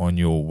rating on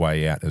your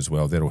way out as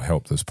well. That'll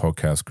help this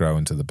podcast grow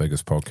into the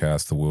biggest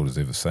podcast the world has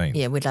ever seen.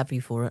 Yeah, we'd love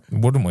you for it.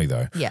 Wouldn't we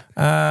though? Yeah.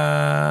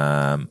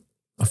 I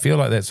feel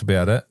like that's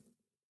about it.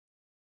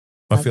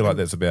 But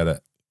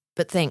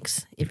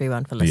thanks,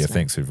 everyone, for listening. Yeah,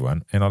 thanks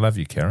everyone. And I love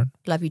you, Karen.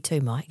 Love you too,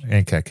 Mike.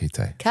 And ka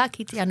kite. Ka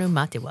kite anu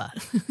matewa.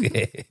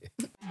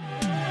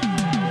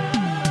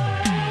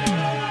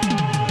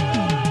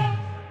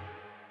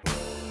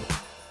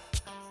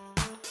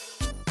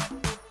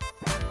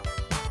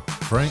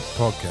 Frank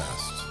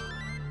Podcast.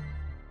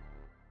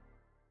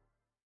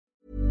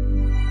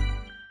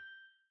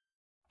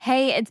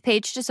 Hey, it's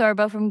Paige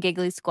DeSorbo from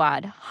Giggly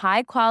Squad.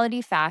 High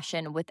quality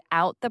fashion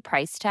without the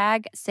price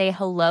tag. Say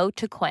hello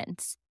to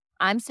Quince.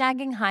 I'm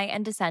snagging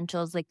high-end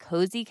essentials like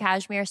cozy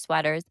cashmere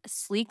sweaters,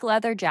 sleek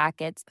leather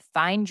jackets,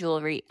 fine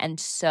jewelry, and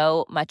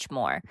so much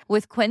more.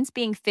 With Quince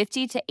being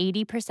 50 to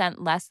 80%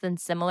 less than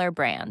similar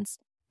brands.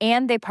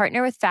 And they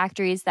partner with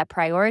factories that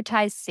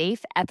prioritize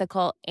safe,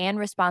 ethical, and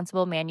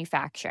responsible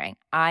manufacturing.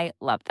 I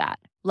love that.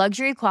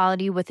 Luxury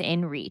quality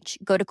within reach.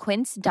 Go to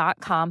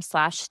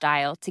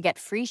quince.com/style to get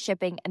free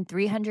shipping and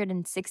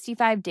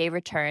 365-day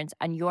returns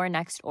on your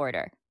next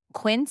order.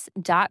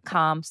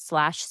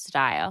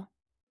 Quince.com/style.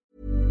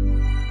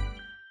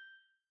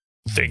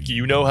 Think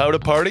you know how to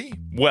party?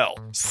 Well,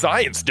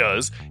 science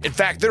does. In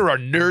fact, there are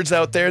nerds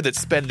out there that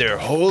spend their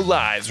whole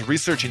lives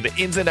researching the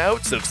ins and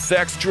outs of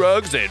sex,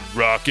 drugs, and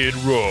rock and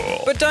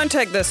roll. But don't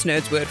take this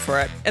nerd's word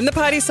for it. In the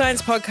Party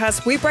Science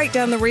Podcast, we break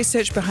down the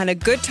research behind a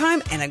good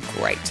time and a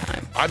great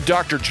time. I'm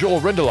Dr. Joel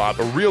Rindelop,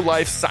 a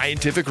real-life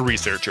scientific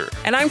researcher.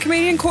 And I'm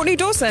comedian Courtney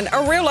Dawson,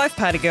 a real-life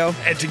party girl.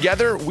 And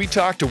together, we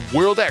talk to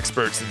world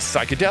experts in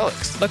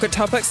psychedelics. Look at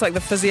topics like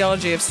the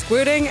physiology of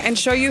squirting and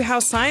show you how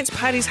science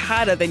parties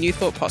harder than you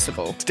thought possible.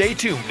 Stay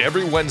tuned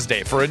every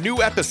Wednesday for a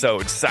new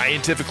episode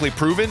scientifically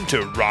proven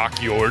to rock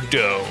your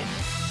dome.